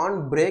நீங்கள் இந்த பான்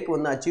பிரேக்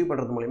வந்து அச்சீவ்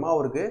பண்ணுறது மூலிமா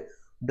அவருக்கு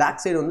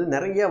பிளாக் சைடு வந்து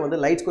நிறைய வந்து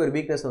லைட் ஸ்கொயர்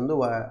வீக்னஸ் வந்து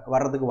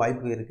வர்றதுக்கு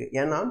வாய்ப்பு இருக்குது.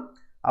 ஏன்னா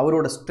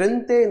அவரோட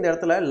ஸ்ட்ரென்த்தே இந்த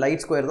இடத்துல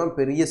லைட் ஸ்கொயர் தான்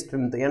பெரிய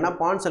ஸ்ட்ரென்த். ஏன்னா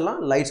பான்ஸ் எல்லாம்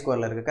லைட்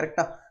ஸ்கொயரில் இருக்குது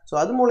கரெக்டாக. ஸோ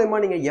அது மூலயமா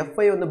நீங்கள்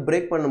F5 வந்து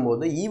பிரேக்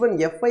பண்ணும்போது ஈவன்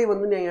F5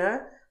 வந்து நீங்கள்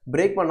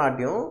பிரேக்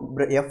பண்ணாட்டியும்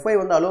F5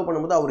 வந்து அலோவ்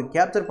பண்ணும்போது அவர்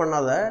கேப்சர்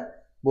பண்ணாத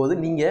போது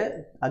நீங்கள்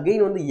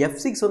அகெயின் வந்து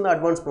F6 வந்து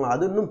அட்வான்ஸ் பண்ணலாம்.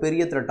 அது இன்னும்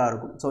பெரிய த்ரெட்டாக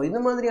இருக்கும். ஸோ இந்த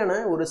மாதிரியான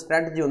ஒரு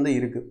ஸ்ட்ராட்டஜி வந்து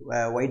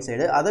இருக்குது ஒயிட்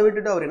சைடு. அதை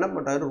விட்டுட்டு அவர் என்ன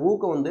பண்ணுறாரு,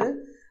 ரூக்கை வந்து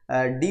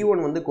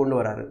D1 வந்து கொண்டு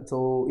வராரு. ஸோ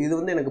இது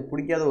வந்து எனக்கு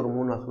பிடிக்காத ஒரு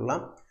மூவ் நான்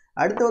சொல்லலாம்.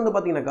 அடுத்து வந்து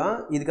பார்த்தீங்கன்னாக்கா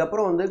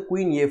இதுக்கப்புறம் வந்து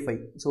குயின் A5.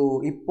 ஸோ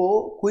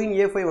இப்போது குயின்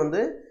A5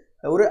 வந்து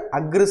ஒரு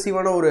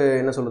அக்ரெசிவான ஒரு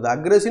என்ன சொல்கிறது,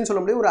 அக்ரெசிவ்னு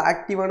சொல்ல முடியாது, ஒரு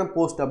ஆக்டிவான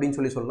போஸ்ட் அப்படின்னு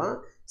சொல்லலாம்.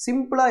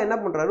 சிம்பிளாக என்ன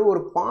பண்ணுறாரு, ஒரு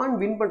பான்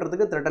வின்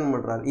பண்ணுறதுக்கு த்ரெட்டன்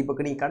பண்ணுறாரு.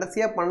 இப்போ நீங்கள்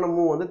கடைசியாக பண்ண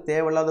மூவ் வந்து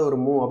தேவையில்லாத ஒரு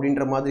மூவ்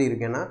அப்படின்ற மாதிரி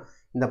இருக்கு. ஏன்னா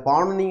இந்த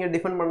பானும் நீங்கள்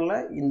டிஃபெண்ட் பண்ணல,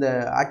 இந்த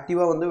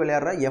ஆக்டிவாக வந்து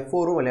விளையாடுற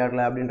F4ம்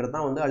விளையாடல அப்படின்றது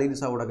தான் வந்து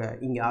அலிரிசாவோட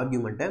இங்கே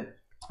ஆர்கியூமெண்ட்டு.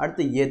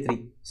 அடுத்து A3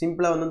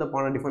 சிம்பிளாக வந்து இந்த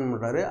பானை டிஃபெண்ட்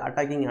பண்ணுறாரு.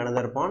 அட்டாக்கிங்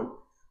அனதர் பான்,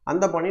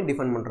 அந்த பானையும்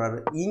டிஃபெண்ட் பண்ணுறாரு.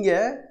 இங்கே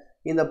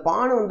இந்த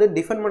பானை வந்து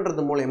டிஃபெண்ட்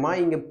பண்ணுறது மூலயமா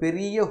இங்கே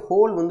பெரிய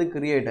ஹோல் வந்து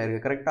கிரியேட்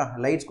ஆயிருக்கு. கரெக்டாக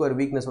லைட் ஸ்கொயர்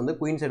வீக்னஸ் வந்து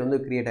குயின் சைடு வந்து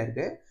கிரியேட்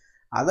ஆயிருக்கு.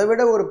 அதை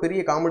விட ஒரு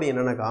பெரிய காமெடி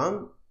என்னன்னாக்கா,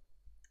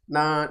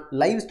 நான்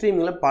லைவ்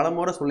ஸ்ட்ரீமிங்கில் பல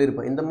முறை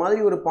சொல்லியிருப்பேன், இந்த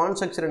மாதிரி ஒரு பான்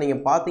ஸ்ட்ரக்சரை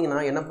நீங்கள் பார்த்தீங்கன்னா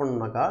என்ன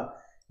பண்ணணுனாக்கா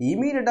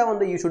இமீடியட்டாக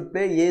வந்து you should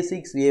play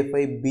A6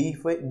 A5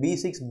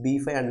 B6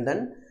 B5 and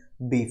then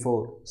B4.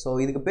 So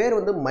இதுக்கு பேர்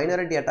வந்து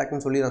மைனாரிட்டி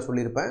அட்டாக்னு சொல்லி நான்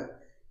சொல்லியிருப்பேன்.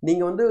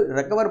 நீங்கள் வந்து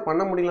ரெக்கவர்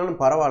பண்ண முடியலன்னு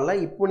பரவாயில்ல,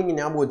 இப்போ நீங்கள்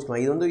ஞாபகம்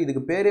வச்சுக்கலாம். இது வந்து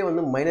இதுக்கு பேரே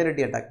வந்து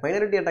மைனாரிட்டி அட்டாக்.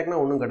 மைனாரிட்டி அட்டாக்னா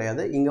ஒன்றும்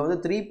கிடையாது. இங்கே வந்து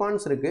 3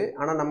 பான்ஸ் இருக்குது.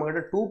 ஆனால்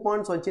நம்மக்கிட்ட 2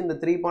 பான்ஸ் வச்சு இந்த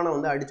 3 பானை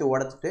வந்து அடித்து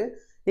உடச்சிட்டு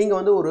இங்கே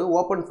வந்து ஒரு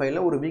ஓப்பன்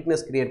ஃபைலில் ஒரு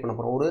வீக்னஸ் கிரியேட் பண்ண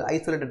போகிறோம். ஒரு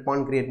ஐசோலேட்டட்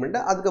பான் கிரியேட்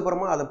பண்ணிட்டு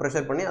அதுக்கப்புறமா அதை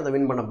ப்ரெஷர் பண்ணி அதை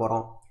வின் பண்ண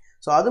போகிறோம்.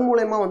 ஸோ அது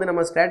மூலயமா வந்து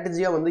நம்ம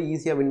ஸ்ட்ராட்டஜியாக வந்து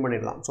ஈஸியாக வின்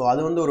பண்ணிடலாம். ஸோ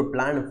அது வந்து ஒரு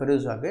பிளான்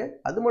ஃபிரோஸாக்கு.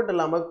 அது மட்டும்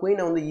இல்லாமல்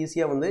குயினை வந்து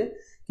ஈஸியாக வந்து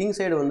கிங்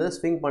சைடு வந்து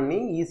ஸ்விங் பண்ணி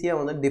ஈஸியாக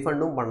வந்து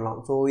டிஃபெண்டும்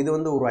பண்ணலாம். ஸோ இது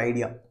வந்து ஒரு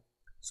idea.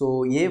 So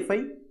A5.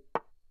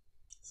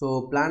 So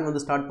plan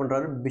வந்து ஸ்டார்ட்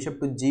பண்ணுறாரு, பிஷப்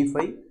டு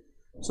G5.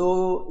 ஸோ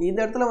இந்த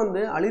இடத்துல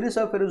வந்து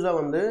அலிரிசா ஃபிரோஸா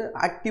வந்து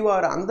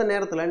ஆக்டிவாக அந்த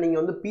நேரத்தில்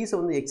நீங்கள் வந்து பீஸை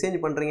வந்து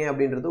எக்ஸ்சேஞ்ச் பண்ணுறீங்க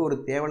அப்படின்றது ஒரு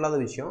தேவையில்லாத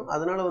விஷயம்.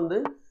 அதனால் வந்து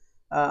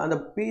அந்த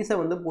பீஸை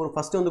வந்து ஒரு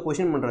ஃபஸ்ட்டு வந்து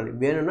கொஷின் பண்ணுறாரு,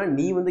 வேணும்னா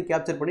நீ வந்து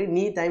கேப்சர் பண்ணி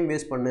நீ டைம்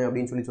வேஸ்ட் பண்ணு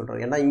அப்படின்னு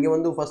சொல்கிறாரு. ஏன்னா இங்கே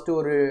வந்து ஃபஸ்ட்டு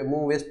ஒரு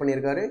மூவ் வேஸ்ட்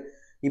பண்ணியிருக்காரு.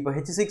 இப்போ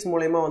H6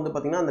 மூலயமா வந்து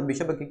பார்த்திங்கன்னா அந்த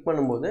பிஷப்பை கிக்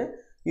பண்ணும்போது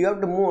you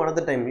have to move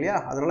another time இல்லையா.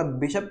 அதனால்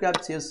பிஷப்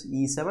கேப்சர்ஸ்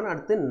E7,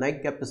 அடுத்து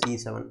நைட் கேப்சர்ஸ்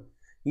E7.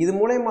 இது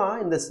மூலயமா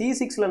இந்த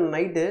C6ல்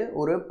நைட்டு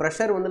ஒரு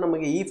ப்ரெஷர் வந்து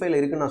நமக்கு E5ல்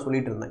இருக்குன்னு நான்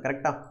சொல்லிட்டு இருந்தேன்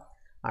கரெக்டாக.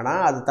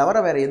 ஆனால் அது தவிர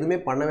வேறு எதுவுமே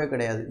பண்ணவே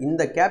கிடையாது.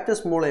 இந்த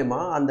கேப்சர்ஸ் மூலயமா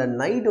அந்த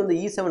நைட் வந்து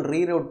E7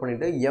 ரீரவுட்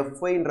பண்ணிவிட்டு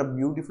F5ன்ற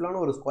பியூட்டிஃபுல்லான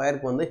ஒரு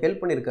ஸ்கொயருக்கு வந்து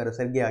ஹெல்ப் பண்ணியிருக்காரு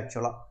செர்கே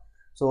ஆக்சுவலாக.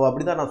 ஸோ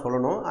அப்படி தான் நான்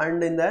சொல்லணும்.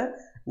 அண்ட் இந்த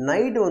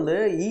நைட்டு வந்து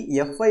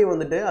F5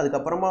 வந்துட்டு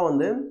அதுக்கப்புறமா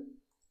வந்து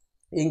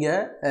இங்கே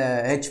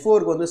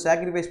H4க்கு வந்து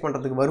சாக்ரிஃபைஸ்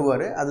பண்ணுறதுக்கு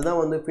வருவார்.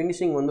 அதுதான் வந்து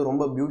ஃபினிஷிங் வந்து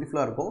ரொம்ப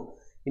பியூட்டிஃபுல்லாக இருக்கும்.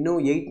 இன்னும்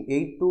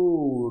 8 to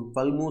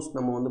 12 மூவ்ஸ்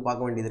நம்ம வந்து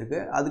பார்க்க வேண்டியது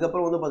இருக்குது.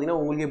 அதுக்கப்புறம் வந்து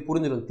பார்த்திங்கன்னா உங்களுக்கே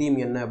புரிஞ்சிடும் தீம்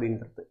என்ன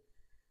அப்படின்றது.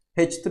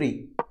 H3.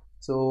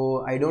 So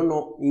I don't know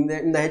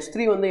இந்த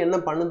H3 வந்து என்ன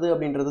பண்ணுது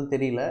அப்படின்றது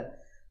தெரியல.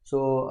 ஸோ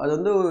அது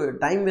வந்து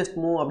டைம் வேஸ்ட்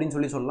மூவ் அப்படின்னு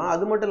சொல்லலாம்.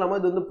 அது மட்டும் இல்லாமல்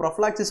இது வந்து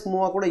ப்ரொஃப்ளாக்சிஸ்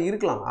மூவாக கூட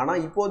இருக்கலாம்.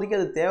 ஆனால் இப்போதைக்கு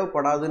அது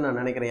தேவைப்படாதுன்னு நான்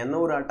நினைக்கிறேன். என்ன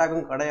ஒரு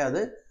அட்டாக்கும்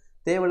கிடையாது,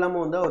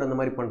 தேவையில்லாமல் வந்து அவர் அந்த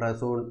மாதிரி பண்ணுறாரு.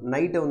 ஸோ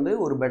நைட்டை வந்து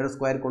ஒரு பெட்டர்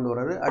ஸ்கொயர் கொண்டு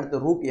வர்றாரு.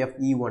 அடுத்து ரூக்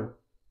FE1.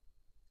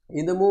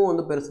 இந்த மூவ்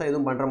வந்து பெருசாக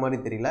எதுவும் பண்ணுற மாதிரி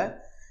தெரியல.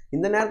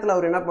 இந்த நேரத்தில்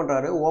அவர் என்ன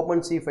பண்ணுறாரு,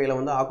 ஓப்பன் C5ல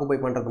வந்து ஆக்குபை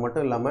பண்ணுறது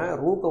மட்டும் இல்லாமல்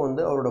ரூக்கை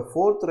வந்து அவரோட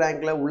 4th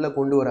ரேங்கில் உள்ளே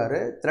கொண்டு வராரு.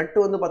 த்ரெட்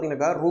வந்து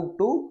பார்த்திங்கனாக்கா ரூக்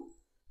 2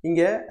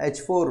 இங்கே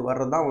H4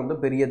 வர்றது தான் வந்து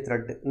பெரிய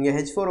த்ரெட்டு. இங்கே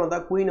H4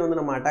 வந்தால் குயின் வந்து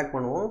நம்ம அட்டாக்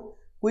பண்ணுவோம்.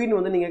 குயின்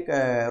வந்து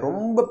நீங்கள்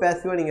ரொம்ப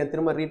பேசிவாக நீங்கள்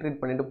திரும்ப ரீட்ரீட்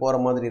பண்ணிட்டு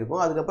போகிற மாதிரி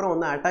இருக்கும். அதுக்கப்புறம்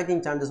வந்து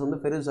அட்டாக்கிங் சான்சஸ் வந்து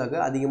ஃபெருஸாக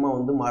அதிகமாக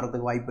வந்து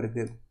மாறதுக்கு வாய்ப்பு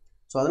இருக்குது.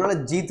 ஸோ அதனால்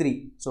G3.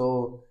 ஸோ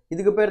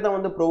இதுக்கு பேர் தான்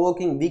வந்து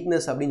ப்ரொவோக்கிங்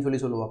வீக்னஸ்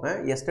அப்படின்னு சொல்லுவாங்க.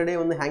 எஸ்டர்டே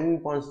வந்து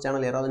ஹேங்கிங் பாயிண்ட்ஸ்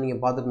சேனல் யாராவது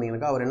நீங்கள்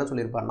பார்த்துருந்தீங்கன்னாக்கா அவர் என்ன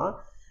சொல்லியிருப்பாருன்னா,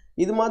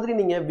 இது மாதிரி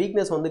நீங்கள்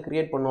வீக்னஸ் வந்து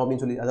கிரியேட் பண்ணணும்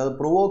அப்படின்னு சொல்லி, அதாவது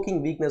ப்ரொவோக்கிங்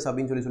வீக்னஸ்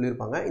அப்படின்னு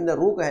சொல்லியிருப்பாங்க. இந்த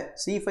ரூக்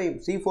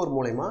C4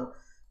 மூலயமா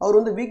அவர்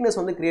வந்து வீக்னஸ்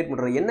வந்து கிரியேட்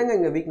பண்ணுறாரு. என்னங்க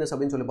இங்கே வீக்னஸ்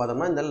அப்படின்னு சொல்லி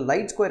பார்த்தோம்னா, இந்த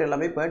லைட் ஸ்கொயர்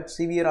எல்லாமே இப்போ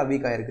சிவியராக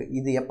வீக் ஆயிருக்கு.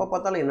 இது எப்போ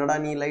பார்த்தாலும் என்னடா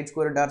நீ லைட்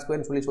ஸ்கொயர் டார்க்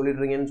ஸ்கொயர்னு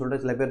சொல்லிட்டுருங்கன்னு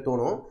சொல்லிட்டு சில பேர்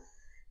தோணும்.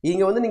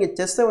 இங்கே வந்து நீங்கள்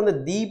செஸ்ஸை வந்து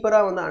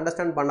டீப்பராக வந்து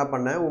அண்டர்ஸ்டாண்ட்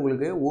பண்ண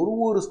உங்களுக்கு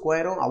ஒரு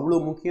ஸ்கொயரும் அவ்வளோ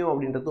முக்கியம்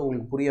அப்படின்றது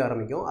உங்களுக்கு புரிய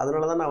ஆரம்பிக்கும்.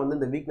 அதனால தான் நான் வந்து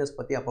இந்த வீக்னஸ்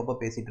பற்றி அப்பப்போ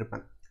பேசிகிட்டு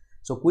இருப்பேன்.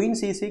 ஸோ குயின்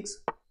C6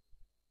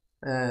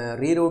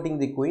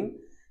 ரீரூட்டிங் தி குயின்.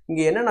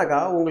 இங்கே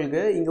என்னன்னாக்கா உங்களுக்கு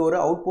இங்கே ஒரு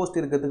அவுட் போஸ்ட்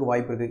இருக்கிறதுக்கு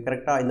வாய்ப்பு இருக்குது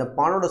கரெக்டாக. இந்த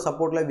பானோட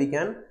சப்போர்ட்டில் we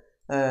can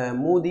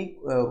move the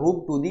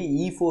rook to the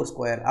E4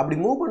 square. அப்படி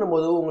மூவ்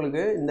பண்ணும்போது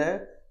உங்களுக்கு இந்த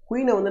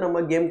குயினை வந்து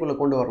நம்ம கேமுக்குள்ளே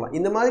கொண்டு வரலாம்.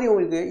 இந்த மாதிரி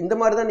உங்களுக்கு இந்த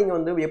மாதிரி தான் நீங்கள்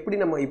வந்து எப்படி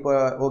நம்ம இப்போ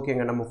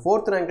ஓகேங்க நம்ம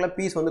 4th ரேங்கில்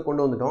பீஸ் வந்து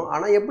கொண்டு வந்துட்டோம்.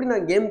 ஆனால் எப்படி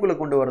நான் கேமுக்குள்ளே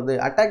கொண்டு வரது,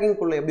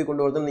 அட்டாக்கிங்குள்ளே எப்படி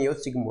கொண்டு வரதுன்னு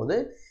யோசிக்கும் போது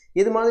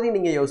இது மாதிரி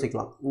நீங்கள்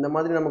யோசிக்கலாம். இந்த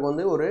மாதிரி நமக்கு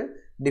வந்து ஒரு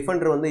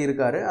டிஃபெண்டர் வந்து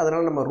இருக்கார்,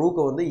 அதனால் நம்ம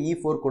ரூக்கை வந்து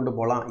E4 கொண்டு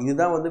போகலாம்.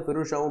 இதுதான் வந்து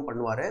ஃபிரோஸாவும்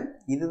பண்ணுவார்.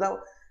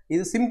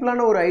 இது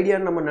சிம்பிளான ஒரு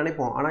ஐடியான்னு நம்ம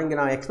நினைப்போம். ஆனால் இங்கே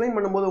நான் எக்ஸ்பிளைன்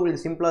பண்ணும்போது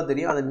உங்களுக்கு சிம்பிளாக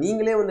தெரியும். அதை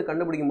நீங்களே வந்து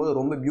கண்டுபிடிக்கும் போது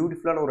ரொம்ப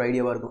பியூட்டிஃபுல்லான ஒரு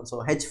ஐடியாவாக இருக்கும். So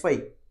H5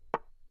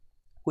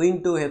 queen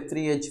to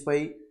F3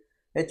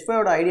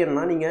 H5ஓட idea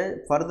என்னன்னா, நீங்கள்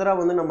ஃபர்தராக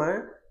வந்து நம்ம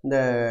இந்த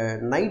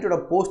நைட்டோட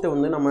போஸ்ட்டை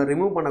வந்து நம்ம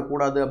ரிமூவ்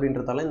பண்ணக்கூடாது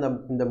அப்படின்றதால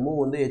இந்த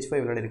மூவ் வந்து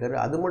H5 விளையாடிருக்காரு.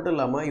 அது மட்டும்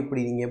இல்லாமல்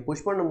இப்படி நீங்கள்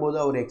புஷ் பண்ணும்போது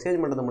அவர்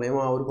எக்ஸ்சேஞ்ச் பண்ணுறது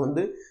மூலயமா அவருக்கு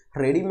வந்து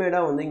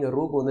ரெடிமேடாக வந்து இங்கே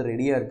ரூக் வந்து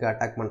ரெடியாக இருக்குது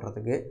அட்டாக்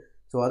பண்ணுறதுக்கு.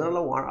 ஸோ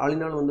அதனால்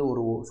ஆலினால் வந்து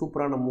ஒரு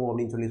சூப்பரான மூவ்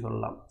அப்படின்னு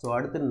சொல்லலாம். ஸோ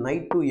அடுத்து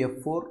நைட் டு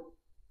F4,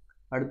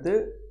 அடுத்து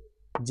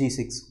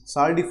G6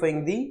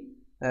 சாலிடிஃபைங் தி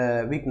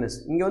வீக்னஸ்.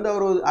 இங்கே வந்து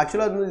அவர்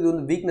ஆக்சுவலாக வந்து இது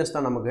வந்து வீக்னஸ்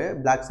தான் நமக்கு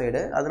பிளாக்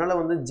சைடு, அதனால்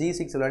வந்து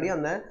G6 விளையாடி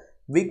அந்த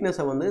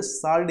வீக்னஸை வந்து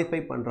சாலிடிஃபை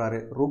பண்ணுறாரு.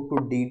 Rook to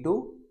D2.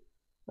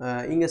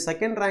 இங்கே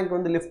செகண்ட் ரேங்க்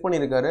வந்து லிஃப்ட்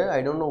பண்ணியிருக்காரு. I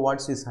don't know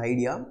what's is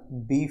idea.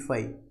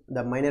 B5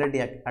 the minority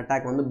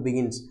attack வந்து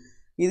பிகின்ஸ்.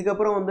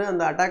 இதுக்கப்புறம் வந்து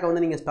அந்த அட்டாக்கை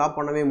வந்து நீங்கள் ஸ்டாப்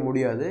பண்ணவே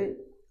முடியாது.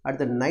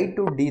 அடுத்து நைட்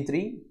டு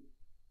D3.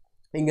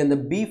 இங்கே இந்த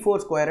B4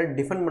 ஸ்கொயரை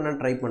டிஃபெண்ட் பண்ண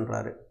ட்ரை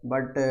பண்ணுறாரு.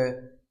 பட்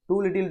டூ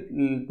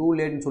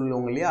லேட்னு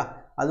சொல்லுவாங்க இல்லையா,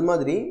 அது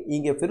மாதிரி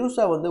இங்கே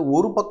ஃபிரோஸா வந்து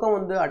ஒரு பக்கம்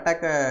வந்து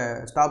அட்டாக்கை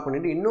ஸ்டாப்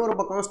பண்ணிவிட்டு இன்னொரு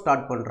பக்கம்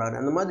ஸ்டார்ட் பண்ணுறாரு.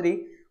 அந்த மாதிரி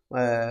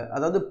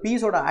அதாவது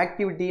பீஸோட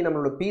ஆக்டிவிட்டி,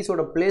 நம்மளோட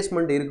பீஸோட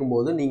பிளேஸ்மெண்ட்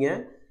இருக்கும்போது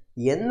நீங்கள்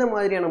எந்த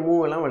மாதிரியான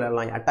மூவ் எல்லாம்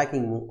விளையாடலாம்,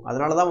 அட்டாக்கிங் மூவ்.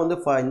 அதனால தான் வந்து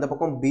இந்த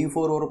பக்கம்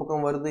B4 ஒரு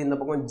பக்கம் வருது, இந்த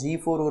பக்கம்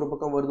G4 ஒரு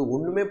பக்கம் வருது.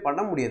 ஒன்றுமே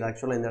பண்ண முடியாது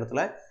ஆக்சுவலாக இந்த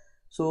இடத்துல.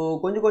 ஸோ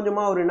கொஞ்சம்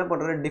கொஞ்சமாக அவர் என்ன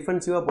பண்ணுறாரு,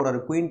 டிஃபென்சிவாக போகிறாரு.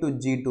 Queen to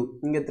G2.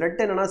 இங்கே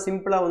த்ரெட் என்னென்னா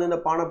சிம்பிளாக வந்து இந்த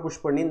பானை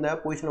புஷ் பண்ணி இந்த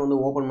பொசிஷனை வந்து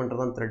ஓப்பன்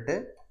பண்ணுறது தான் thread.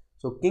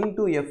 So king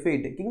to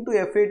F8. King to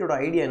F8ஓட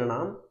idea என்னென்னா,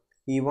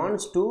 he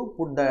wants to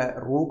put the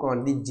rook on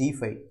the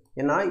G5.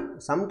 ஏன்னா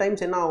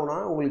சம்டைம்ஸ் என்ன ஆகுனா,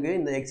 உங்களுக்கு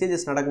இந்த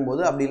எக்ஸசைசஸ்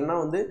நடக்கும்போது, அப்படி இல்லைனா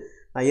வந்து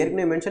நான்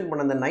ஏற்கனவே மென்ஷன்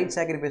பண்ண அந்த நைட்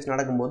சாக்ரிஃபைஸ்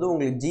நடக்கும்போது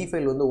உங்களுக்கு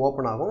G5 வந்து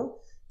ஓப்பன் ஆகும்.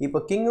 இப்போ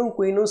கிங்கும்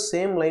குயினும்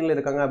சேம் லைனில்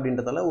இருக்காங்க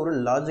அப்படின்றதால ஒரு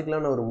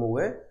லாஜிக்கலான ஒரு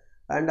மூவு.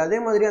 அண்ட் அதே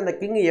மாதிரி அந்த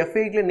கிங்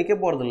F8ல நிற்க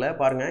போகிறதில்ல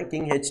பாருங்கள்,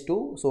 கிங் H2.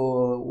 ஸோ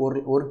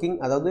ஒரு கிங்,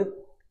 அதாவது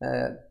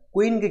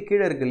குயினுக்கு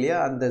கீழே இருக்குது இல்லையா,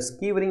 அந்த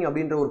ஸ்கீவரிங்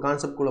அப்படின்ற ஒரு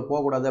கான்செப்ட்குள்ளே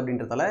போகக்கூடாது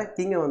அப்படின்றதால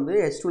கிங்கை வந்து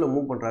H2ல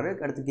மூவ் பண்ணுறாரு.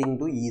 அடுத்து கிங்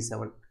டு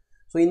E7.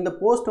 ஸோ இந்த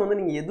போஸ்ட்டை வந்து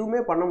நீங்கள் எதுவுமே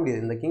பண்ண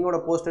முடியாது. இந்த கிங்கோட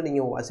போஸ்ட்டை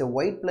நீங்கள் அஸ் எ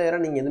ஒயிட்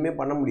பிளேயராக நீங்கள் எதுவுமே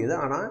பண்ண முடியாது.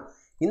 ஆனால்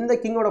இந்த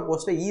கிங்கோட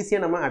போஸ்ட்டை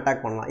ஈஸியாக நம்ம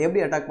அட்டாக் பண்ணலாம்.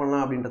 எப்படி அட்டாக்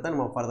பண்ணலாம் அப்படின்றத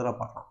நம்ம ஃபர்தராக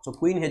பார்க்கலாம். So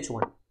queen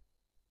H1.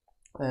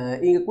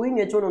 இங்கே குயின்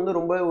H1 வந்து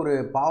ரொம்ப ஒரு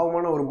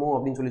பாவமான ஒரு மூவ்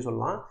அப்படின்னு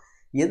சொல்லலாம்.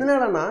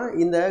 எதனாலனா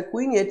இந்த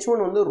குயின் H1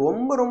 வந்து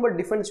ரொம்ப ரொம்ப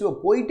டிஃபென்சிவாக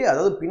போயிட்டே,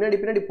 அதாவது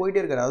பின்னாடி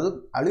போயிட்டே இருக்காரு. அதாவது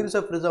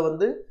அலிரஸா ஃபிரோஸா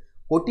வந்து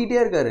கொட்டிகிட்டே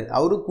இருக்காரு,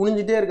 அவரு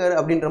குனிஞ்சிட்டே இருக்காரு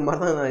அப்படின்ற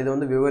மாதிரி தான் நான் இதை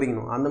வந்து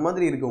விவரிக்கணும். அந்த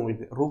மாதிரி இருக்குது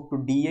உங்களுக்கு. Rook to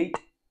D8.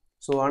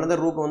 So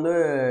another rook வந்து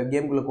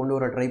கேம்குள்ளே கொண்டு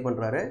வர ட்ரை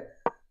பண்ணுறாரு.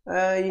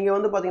 இங்கே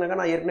வந்து பார்த்தீங்கன்னாக்கா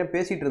நான் ஏற்கனவே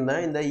பேசிகிட்டு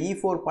இருந்தேன், இந்த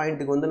E4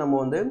 பாயிண்ட்டுக்கு வந்து நம்ம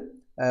வந்து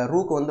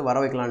ரூக் வந்து வர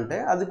வைக்கலான்ட்டு.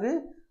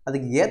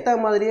 அதுக்கு ஏற்ற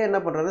மாதிரியே என்ன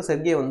பண்ணுறாரு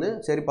செர்கே வந்து,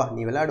 சரிப்பா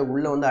நீ விளையாடு,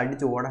 உள்ளே வந்து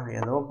அடித்து ஓட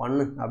ஏதோ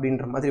பண்ணு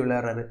அப்படின்ற மாதிரி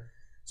விளையாடுறாரு.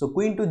 So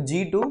queen to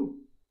G2,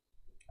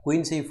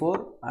 queen C4.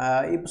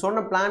 இப்போ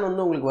சொன்ன பிளான்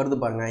வந்து உங்களுக்கு வருது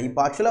பாருங்கள்.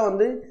 இப்போ ஆக்சுவலாக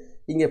வந்து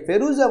இங்கே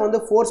ஃபிரோஸா வந்து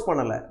ஃபோர்ஸ்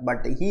பண்ணலை,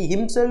 பட்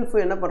ஹிம்செல்ஃப்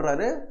என்ன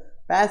பண்ணுறாரு,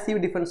 பேசிவ்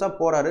டிஃபென்ஸாக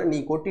போகிறாரு. நீ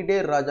கொட்டிகிட்டே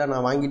ராஜா,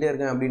 நான் வாங்கிட்டே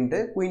இருக்கேன் அப்படின்ட்டு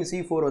குயின்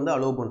C4 வந்து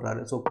அலோவ்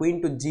பண்ணுறாரு. So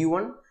queen to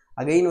G1.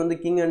 Again வந்து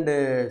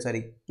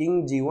கிங்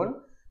G1.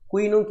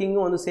 குயினும்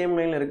கிங்கும் வந்து சேம்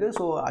லைனில் இருக்குது.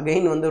 ஸோ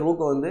அகைன் வந்து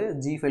ரூக்கை வந்து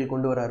G5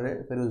 கொண்டு வராரு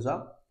ஃபிரோஸா.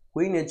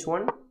 Queen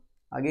H1.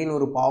 அகைன்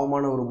ஒரு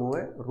பாவமான ஒரு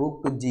மூவு. Rook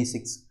to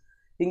G6.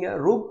 இங்கே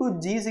ரூக் டு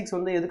G6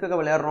 வந்து எதுக்காக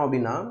விளையாடுறோம்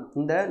அப்படின்னா,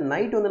 இந்த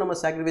நைட் வந்து நம்ம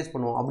சாக்ரிஃபைஸ்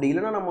பண்ணுவோம். அப்படி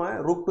இல்லைனா நம்ம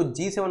ரூக் டு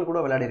G7 கூட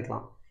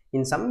விளையாடிருக்கலாம்.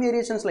 இன் சம்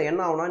வேரியேஷன்ஸில் என்ன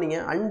ஆகுனா,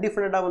 நீங்கள்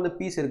அன்டிஃபெண்டடாக வந்து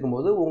பீஸ்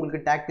இருக்கும்போது உங்களுக்கு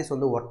டாக்டிக்ஸ்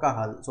வந்து ஒர்க்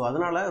ஆகாது. ஸோ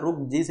அதனால்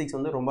ரூக் G6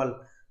 வந்து ரொம்ப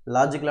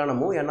லாஜிக்கலான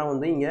மூவ். ஏன்னா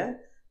வந்து இங்கே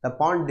த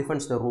பான்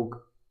டிஃபென்ஸ் த ரூக்.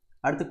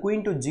 அடுத்து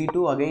queen to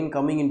G2. Again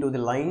coming in to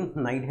the line.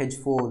 Night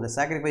H4, the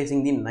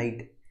sacrificing the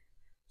night.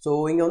 So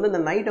இங்கே வந்து இந்த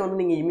நைட்டை வந்து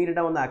நீங்கள்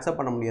இமீடியட்டாக வந்து அக்செப்ட்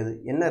பண்ண முடியாது.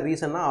 என்ன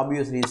ரீசன்னா,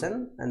 ஆப்வியஸ் ரீசன்,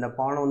 அந்த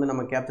பானை வந்து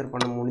நம்ம கேப்சர்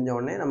பண்ண முடிஞ்ச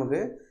உடனே நமக்கு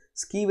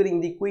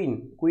ஸ்கீவரிங் தி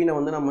குயினை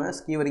வந்து நம்ம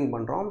ஸ்கீவரிங்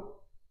பண்ணுறோம்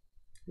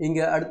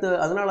இங்கே. அடுத்து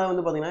அதனால்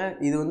வந்து பார்த்திங்கன்னா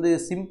இது வந்து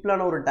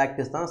சிம்பிளான ஒரு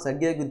டாக்டிக்ஸ் தான்,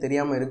 செர்கேக்கு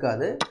தெரியாமல்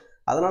இருக்காது.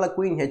 அதனால்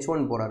குயின்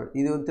H1 போகிறாரு.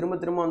 இது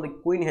திரும்ப வந்து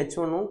குயின்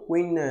H1ம்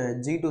குயின்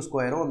G2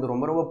 ஸ்கொயரும் வந்து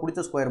ரொம்ப ரொம்ப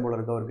பிடிச்ச ஸ்கொயர் போல்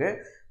இருக்குது அவருக்கு.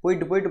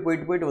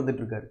 போயிட்டு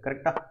வந்துட்டுருக்காரு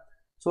கரெக்டாக.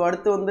 ஸோ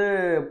அடுத்து வந்து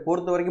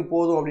பொறுத்த வரைக்கும்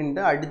போதும்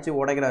அப்படின்ட்டு அடித்து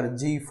உடைக்கிறாரு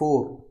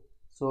G4.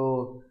 ஸோ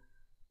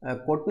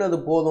கொட்டினது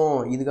போதும்,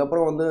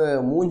 இதுக்கப்புறம் வந்து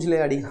மூஞ்சிலே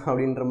அடிக்கலாம்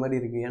அப்படின்ற மாதிரி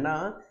இருக்குது. ஏன்னா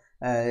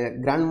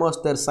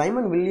கிராண்ட்மாஸ்டர்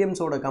சைமன்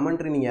வில்லியம்ஸோட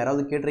கமெண்ட்ரி நீங்கள்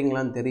யாராவது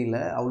கேட்டிருங்களான்னு தெரியல.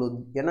 அவ்வளோ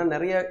ஏன்னா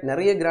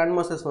நிறைய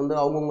கிராண்ட்மாஸ்டர்ஸ் வந்து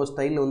அவங்கவுங்க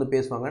ஸ்டைலில் வந்து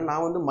பேசுவாங்க.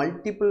 நான் வந்து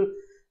மல்டிபிள்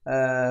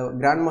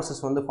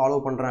கிராண்ட்மாஸ்டர்ஸ் வந்து ஃபாலோ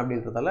பண்ணுறேன்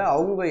அப்படின்றதால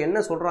அவங்க என்ன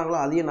சொல்கிறாங்களோ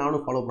அதையே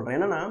நானும் ஃபாலோ பண்ணுறேன்.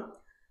 என்னென்னா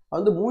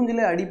வந்து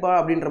மூஞ்சிலே அடிப்பா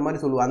அப்படின்ற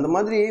மாதிரி சொல்லுவேன். அந்த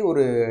மாதிரி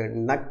ஒரு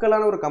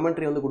நக்கலான ஒரு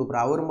கமெண்ட்ரி வந்து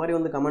கொடுக்குறேன். அவர் மாதிரி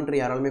வந்து கமெண்ட்ரி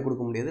யாராலுமே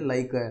கொடுக்க முடியாது.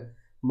 லைக்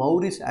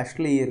மௌரிஸ்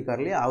அஷ்லி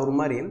இருக்கார் இல்லையா, அவர்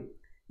மாதிரி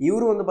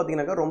இவரும் வந்து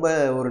பார்த்திங்கனாக்கா ரொம்ப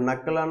ஒரு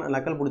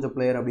நக்கல் பிடிச்ச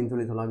பிளேயர் அப்படின்னு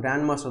சொல்லலாம்.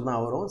 கிராண்ட் மாஸ்டர் தான்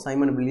அவரும்,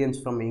 Simon Williams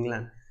from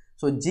England.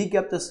 So G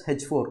கேப்டஸ்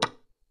H4.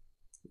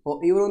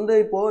 இவர் வந்து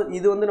இப்போது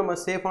இது வந்து நம்ம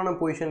சேஃபான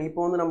பொசிஷன்,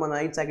 இப்போ வந்து நம்ம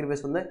நைட்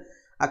சாக்ரிஃபைஸ் வந்து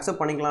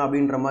அக்செப்ட் பண்ணிக்கலாம்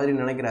அப்படின்ற மாதிரி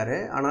நினைக்கிறாரு.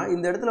 ஆனால்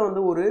இந்த இடத்துல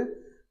வந்து ஒரு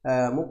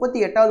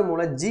 38வது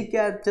மூலம் G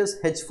கேப்டஸ்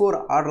H4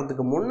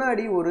 ஆடுறதுக்கு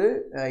முன்னாடி ஒரு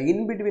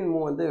இன்பிட்வீன்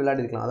மூவ் வந்து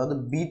விளையாடிருக்கலாம். அதாவது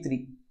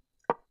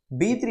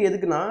B3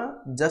 எதுக்குன்னா,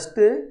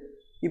 ஜஸ்ட்டு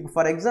இப்போ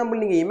ஃபார்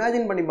எக்ஸாம்பிள் நீங்கள்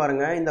இமேஜின் பண்ணி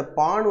பாருங்கள், இந்த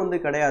பான் வந்து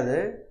கிடையாது.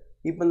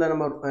 இப்போ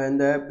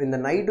இந்த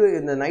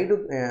நைட்டு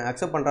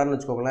அக்செப்ட் பண்ணுறாருன்னு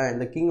வச்சுக்கோங்களேன்.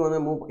 இந்த கிங் வந்து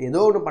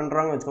ஏதோ ஒன்று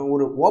பண்ணுறாங்கன்னு வச்சுக்கோங்க.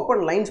 ஒரு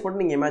ஓப்பன் லைன்ஸ்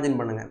மட்டும் நீங்கள் இமேஜின்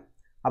பண்ணுங்கள்.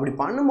 அப்படி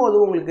பண்ணும்போது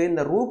உங்களுக்கு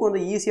இந்த ரூக்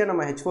வந்து ஈஸியாக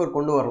நம்ம H4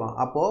 கொண்டு வரலாம்.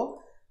 அப்போது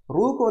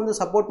ரூக்கு வந்து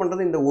சப்போர்ட்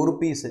பண்ணுறது இந்த ஒரு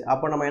பீஸு.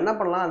 அப்போ நம்ம என்ன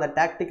பண்ணலாம், அந்த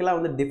டாக்டிக்கலாக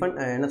வந்து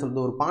என்ன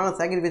சொல்கிறது, ஒரு பானை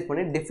சாக்ரிஃபைஸ்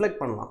பண்ணி டிஃப்ளெக்ட்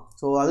பண்ணலாம்.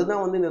 ஸோ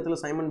அதுதான் வந்து இந்த இடத்துல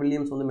சைமன்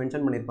வில்லியம்ஸ் வந்து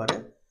மென்ஷன் பண்ணியிருப்பாரு.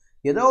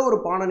 ஏதோ ஒரு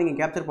பானை நீங்கள்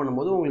கேப்சர்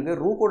பண்ணும்போது உங்களுக்கு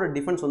ரூக்கோட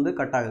டிஃபென்ஸ் வந்து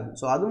கட் ஆகுது.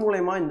 ஸோ அது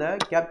மூலயமா இந்த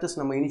கேப்சர்ஸ்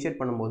நம்ம இனிஷியேட்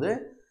பண்ணும்போது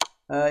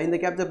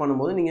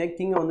நீங்கள்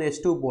கிங்கை வந்து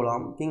h2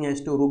 போகலாம். King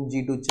h2 rook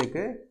g2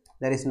 cheque.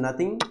 there is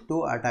nothing to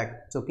attack.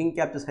 So king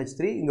captures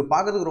h3. இங்கே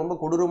பார்க்குறதுக்கு ரொம்ப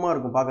கொடூரமாக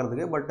இருக்கும்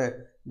பார்க்குறதுக்கு, but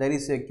there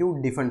is a cute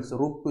defense.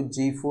 rook to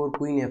g4,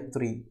 queen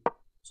f3.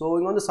 So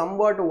இங்கே வந்து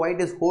somewhat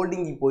white is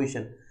holding the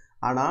position.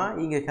 ஆனால்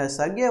இங்கே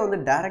சர்கே வந்து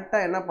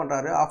டைரெக்டாக என்ன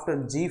பண்ணுறாரு, after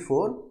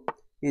g4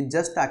 it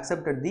just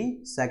accepted the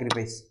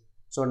sacrifice.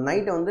 So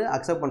நைட்டை வந்து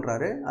அக்செப்ட்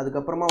பண்ணுறாரு.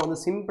 அதுக்கப்புறமா வந்து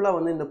சிம்பிளாக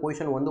வந்து இந்த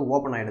பொசிஷன் வந்து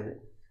ஓப்பன் ஆகிடுது.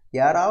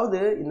 யாராவது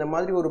இந்த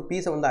மாதிரி ஒரு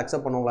பீஸை வந்து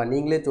அக்செப்ட் பண்ணுவாங்களா,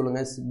 நீங்களே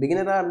சொல்லுங்கள்.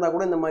 பிகினராக இருந்தால்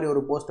கூட இந்த மாதிரி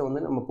ஒரு போஸ்ட்டை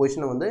வந்து நம்ம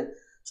பொசிஷனை வந்து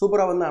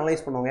சூப்பராக வந்து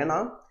அனலைஸ் பண்ணுவாங்க. ஏன்னா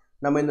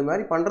நம்ம இந்த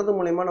மாதிரி பண்ணுறது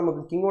மூலயமா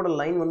நமக்கு கிங்கோட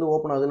லைன் வந்து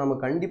ஓப்பன் ஆகுது. நம்ம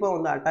கண்டிப்பாக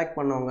வந்து அட்டாக்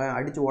பண்ணவங்க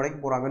அடித்து உடைக்க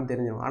போகிறாங்கன்னு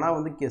தெரிஞ்சிடும். ஆனால்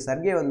வந்து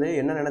சர்கே வந்து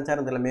என்ன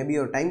நினச்சாரு தெரியல, மேபி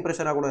ஒரு டைம்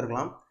ப்ரெஷராக கூட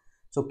இருக்கலாம்.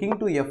 So king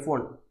to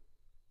f1.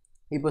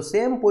 இப்போ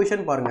சேம்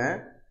பொசிஷன் பாருங்கள்,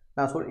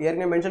 நான்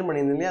ஏற்கனவே மென்ஷன்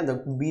பண்ணியிருந்தேன் இல்லையா, அந்த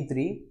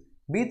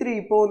b3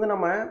 இப்போ வந்து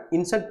நம்ம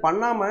இன்சர்ட்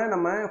பண்ணாமல்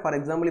நம்ம ஃபார்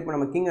எக்ஸாம்பிள் இப்போ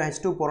நம்ம கிங்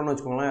h2 போகிறோன்னு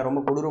வச்சுக்கோங்களேன். ரொம்ப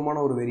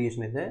கொடூரமான ஒரு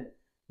வேரியேஷன் இது,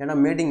 ஏன்னா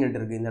மேட்டிங் நெட்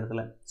இருக்குது இந்த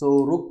இடத்துல. ஸோ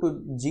ரூக் டு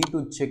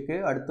g2 செக்கு.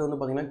 அடுத்து வந்து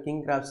பார்த்திங்கன்னா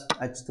king graphs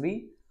h3,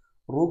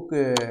 rook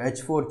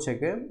h4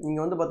 செக்கு.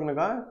 இங்கே வந்து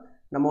பார்த்திங்கனாக்கா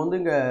நம்ம வந்து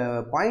இங்கே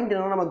பாயிண்ட்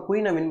என்னன்னா, நம்ம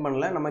குயினை வின்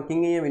பண்ணல, நம்ம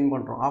கிங்கையே வின்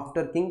பண்ணுறோம்.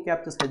 After king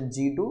captures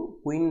h2,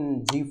 queen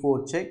g4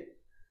 check,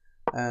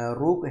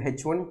 rook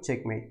h1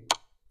 check mat.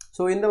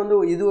 So இந்த வந்து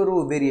இது ஒரு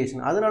வேரியேஷன்.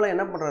 அதனால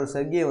என்ன பண்ணுறாரு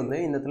சர்கே வந்து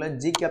இந்த இடத்துல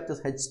g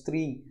கேப்சர்ஸ்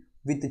h3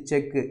 வித்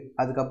செக்கு.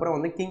 அதுக்கப்புறம்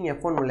வந்து கிங்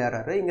f1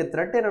 விளையாடுறாரு. இங்கே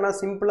த்ரெட் என்னென்னா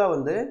சிம்பிளாக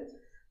வந்து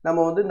நம்ம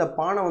வந்து இந்த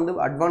பானை வந்து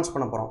அட்வான்ஸ்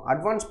பண்ண போகிறோம்.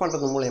 அட்வான்ஸ்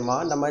பண்ணுறது மூலயமா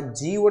நம்ம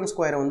g1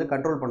 ஸ்கொயரை வந்து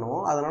கண்ட்ரோல்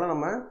பண்ணுவோம். அதனால்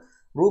நம்ம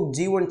ரூக்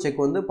g1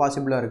 செக் வந்து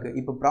பாசிபிளாக இருக்குது.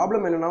 இப்போ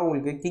ப்ராப்ளம் என்னென்னா,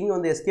 உங்களுக்கு கிங்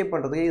வந்து எஸ்கேப்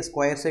பண்ணுறதுக்கு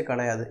ஸ்கொயர்ஸே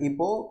கிடையாது.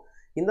 இப்போது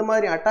இந்த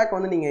மாதிரி அட்டாக்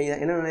வந்து நீங்கள்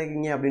என்ன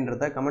நினைக்கிறீங்க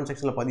அப்படின்றத கமெண்ட்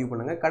செக்ஷனில் பதிவு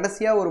பண்ணுங்கள்.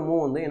 கடைசியாக ஒரு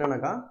மூவ் வந்து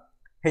என்னென்னாக்கா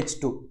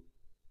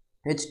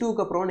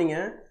h2க்கு அப்புறம்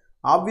நீங்கள்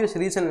ஆப்வியஸ்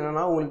ரீசன்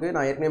என்னென்னா, உங்களுக்கு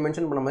நான் ஏற்கனவே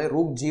மென்ஷன் பண்ண மாதிரி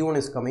rook g1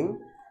 is coming.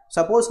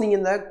 Suppose நீங்கள்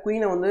இந்த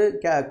குயினை வந்து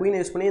குயினை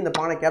யூஸ் பண்ணி இந்த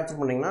பானை கேப்சர்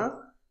பண்ணிங்கன்னா,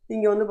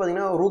 இங்கே வந்து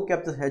பார்த்தீங்கன்னா rook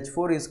captures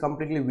h4 is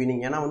completely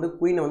winning. ஏன்னா வந்து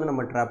குயினை வந்து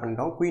நம்ம ட்ராப்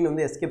பண்ணிட்டோம். குயின்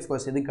வந்து எஸ்கேப்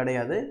ஸ்கொயர்ஸ் எதுவும்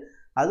கிடையாது.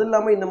 அது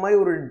இல்லாமல் இந்த மாதிரி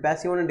ஒரு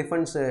பேசிவான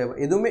டிஃபென்ஸ்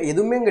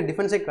எதுவுமே இங்கே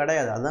டிஃபென்ஸே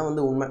கிடையாது. அதுதான்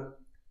வந்து உண்மை.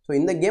 ஸோ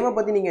இந்த கேமை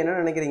பற்றி நீங்கள் என்ன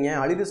நினைக்கிறீங்க?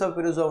 அலிரிசா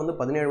ஃபிரோஸா வந்து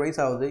 17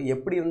 வயசு ஆகுது.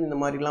 எப்படி வந்து இந்த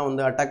மாதிரிலாம்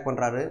வந்து அட்டாக்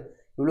பண்ணுறாரு?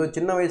 இவ்வளோ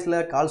சின்ன வயசில்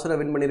கால்சனை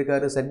வின்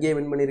பண்ணியிருக்காரு, செர்கே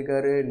வின்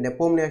பண்ணியிருக்காரு,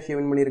 நெப்போம்னியாஷியை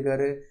வின்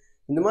பண்ணியிருக்காரு.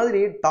 இந்த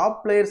மாதிரி டாப்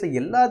பிளேயர்ஸ்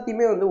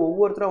எல்லாத்தையுமே வந்து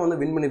ஒவ்வொருத்தராக வந்து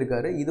வின்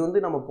பண்ணியிருக்காரு. இது வந்து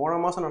நம்ம போன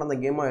மாதம் நடந்த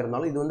கேமாக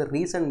இருந்தாலும் இது வந்து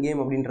ரீசன்ட்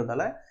கேம்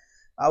அப்படின்றதால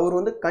அவர்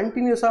வந்து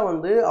கண்டினியூஸாக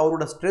வந்து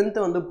அவரோட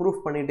ஸ்ட்ரென்த்தை வந்து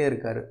ப்ரூஃப் பண்ணிகிட்டே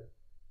இருக்கார்.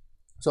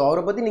 ஸோ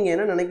அவரை பற்றி நீங்கள்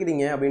என்ன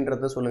நினைக்கிறீங்க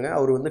அப்படின்றத சொல்லுங்கள்.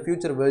 அவர் வந்து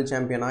ஃபியூச்சர் வேர்ல்டு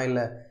சாம்பியனா,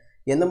 இல்லை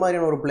எந்த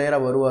மாதிரியான ஒரு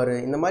பிளேயராக வருவார்?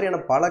 இந்த மாதிரியான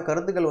பல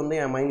கருத்துக்கள் வந்து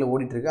என் மைண்டில்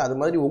ஓடிட்டுருக்கு. அது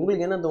மாதிரி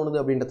உங்களுக்கு என்ன தோணுது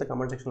அப்படின்றத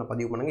கமெண்ட் செக்ஷனில்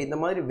பதிவு பண்ணுங்கள். இந்த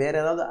மாதிரி வேறு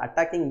ஏதாவது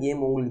அட்டாக்கிங்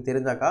கேம் உங்களுக்கு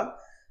தெரிஞ்சாக்கா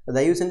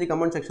தயவு செஞ்சு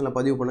கமெண்ட் செக்ஷனில்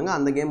பதிவு பண்ணுங்கள்.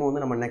 அந்த கேமை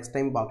வந்து நம்ம நெக்ஸ்ட்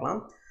டைம் பார்க்கலாம்.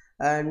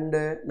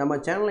 அண்டு நம்ம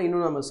சேனலை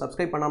இன்னும் நம்ம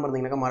சப்ஸ்கிரைப் பண்ணாமல்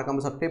இருந்தீங்கன்னாக்கா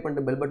மறக்காமல் சப்ஸ்கிரைப்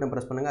பண்ணிட்டு பெல் பட்டன்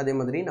ப்ரெஸ் பண்ணுங்கள். அதே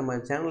மாதிரி நம்ம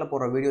சேனலில்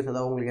போகிற வீடியோஸ்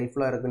ஏதாவது உங்களுக்கு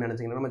ஹெல்ப்ஃபுல்லாக இருக்குன்னு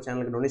நினச்சிங்கன்னா நம்ம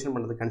சேனலுக்கு டொனேஷன்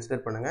பண்ணுறது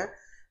கன்சிடர் பண்ணுங்கள்.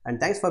 And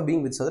thanks for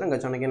being with சதுரங்க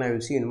சாணக்கியன். I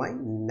will see you in my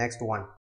next one.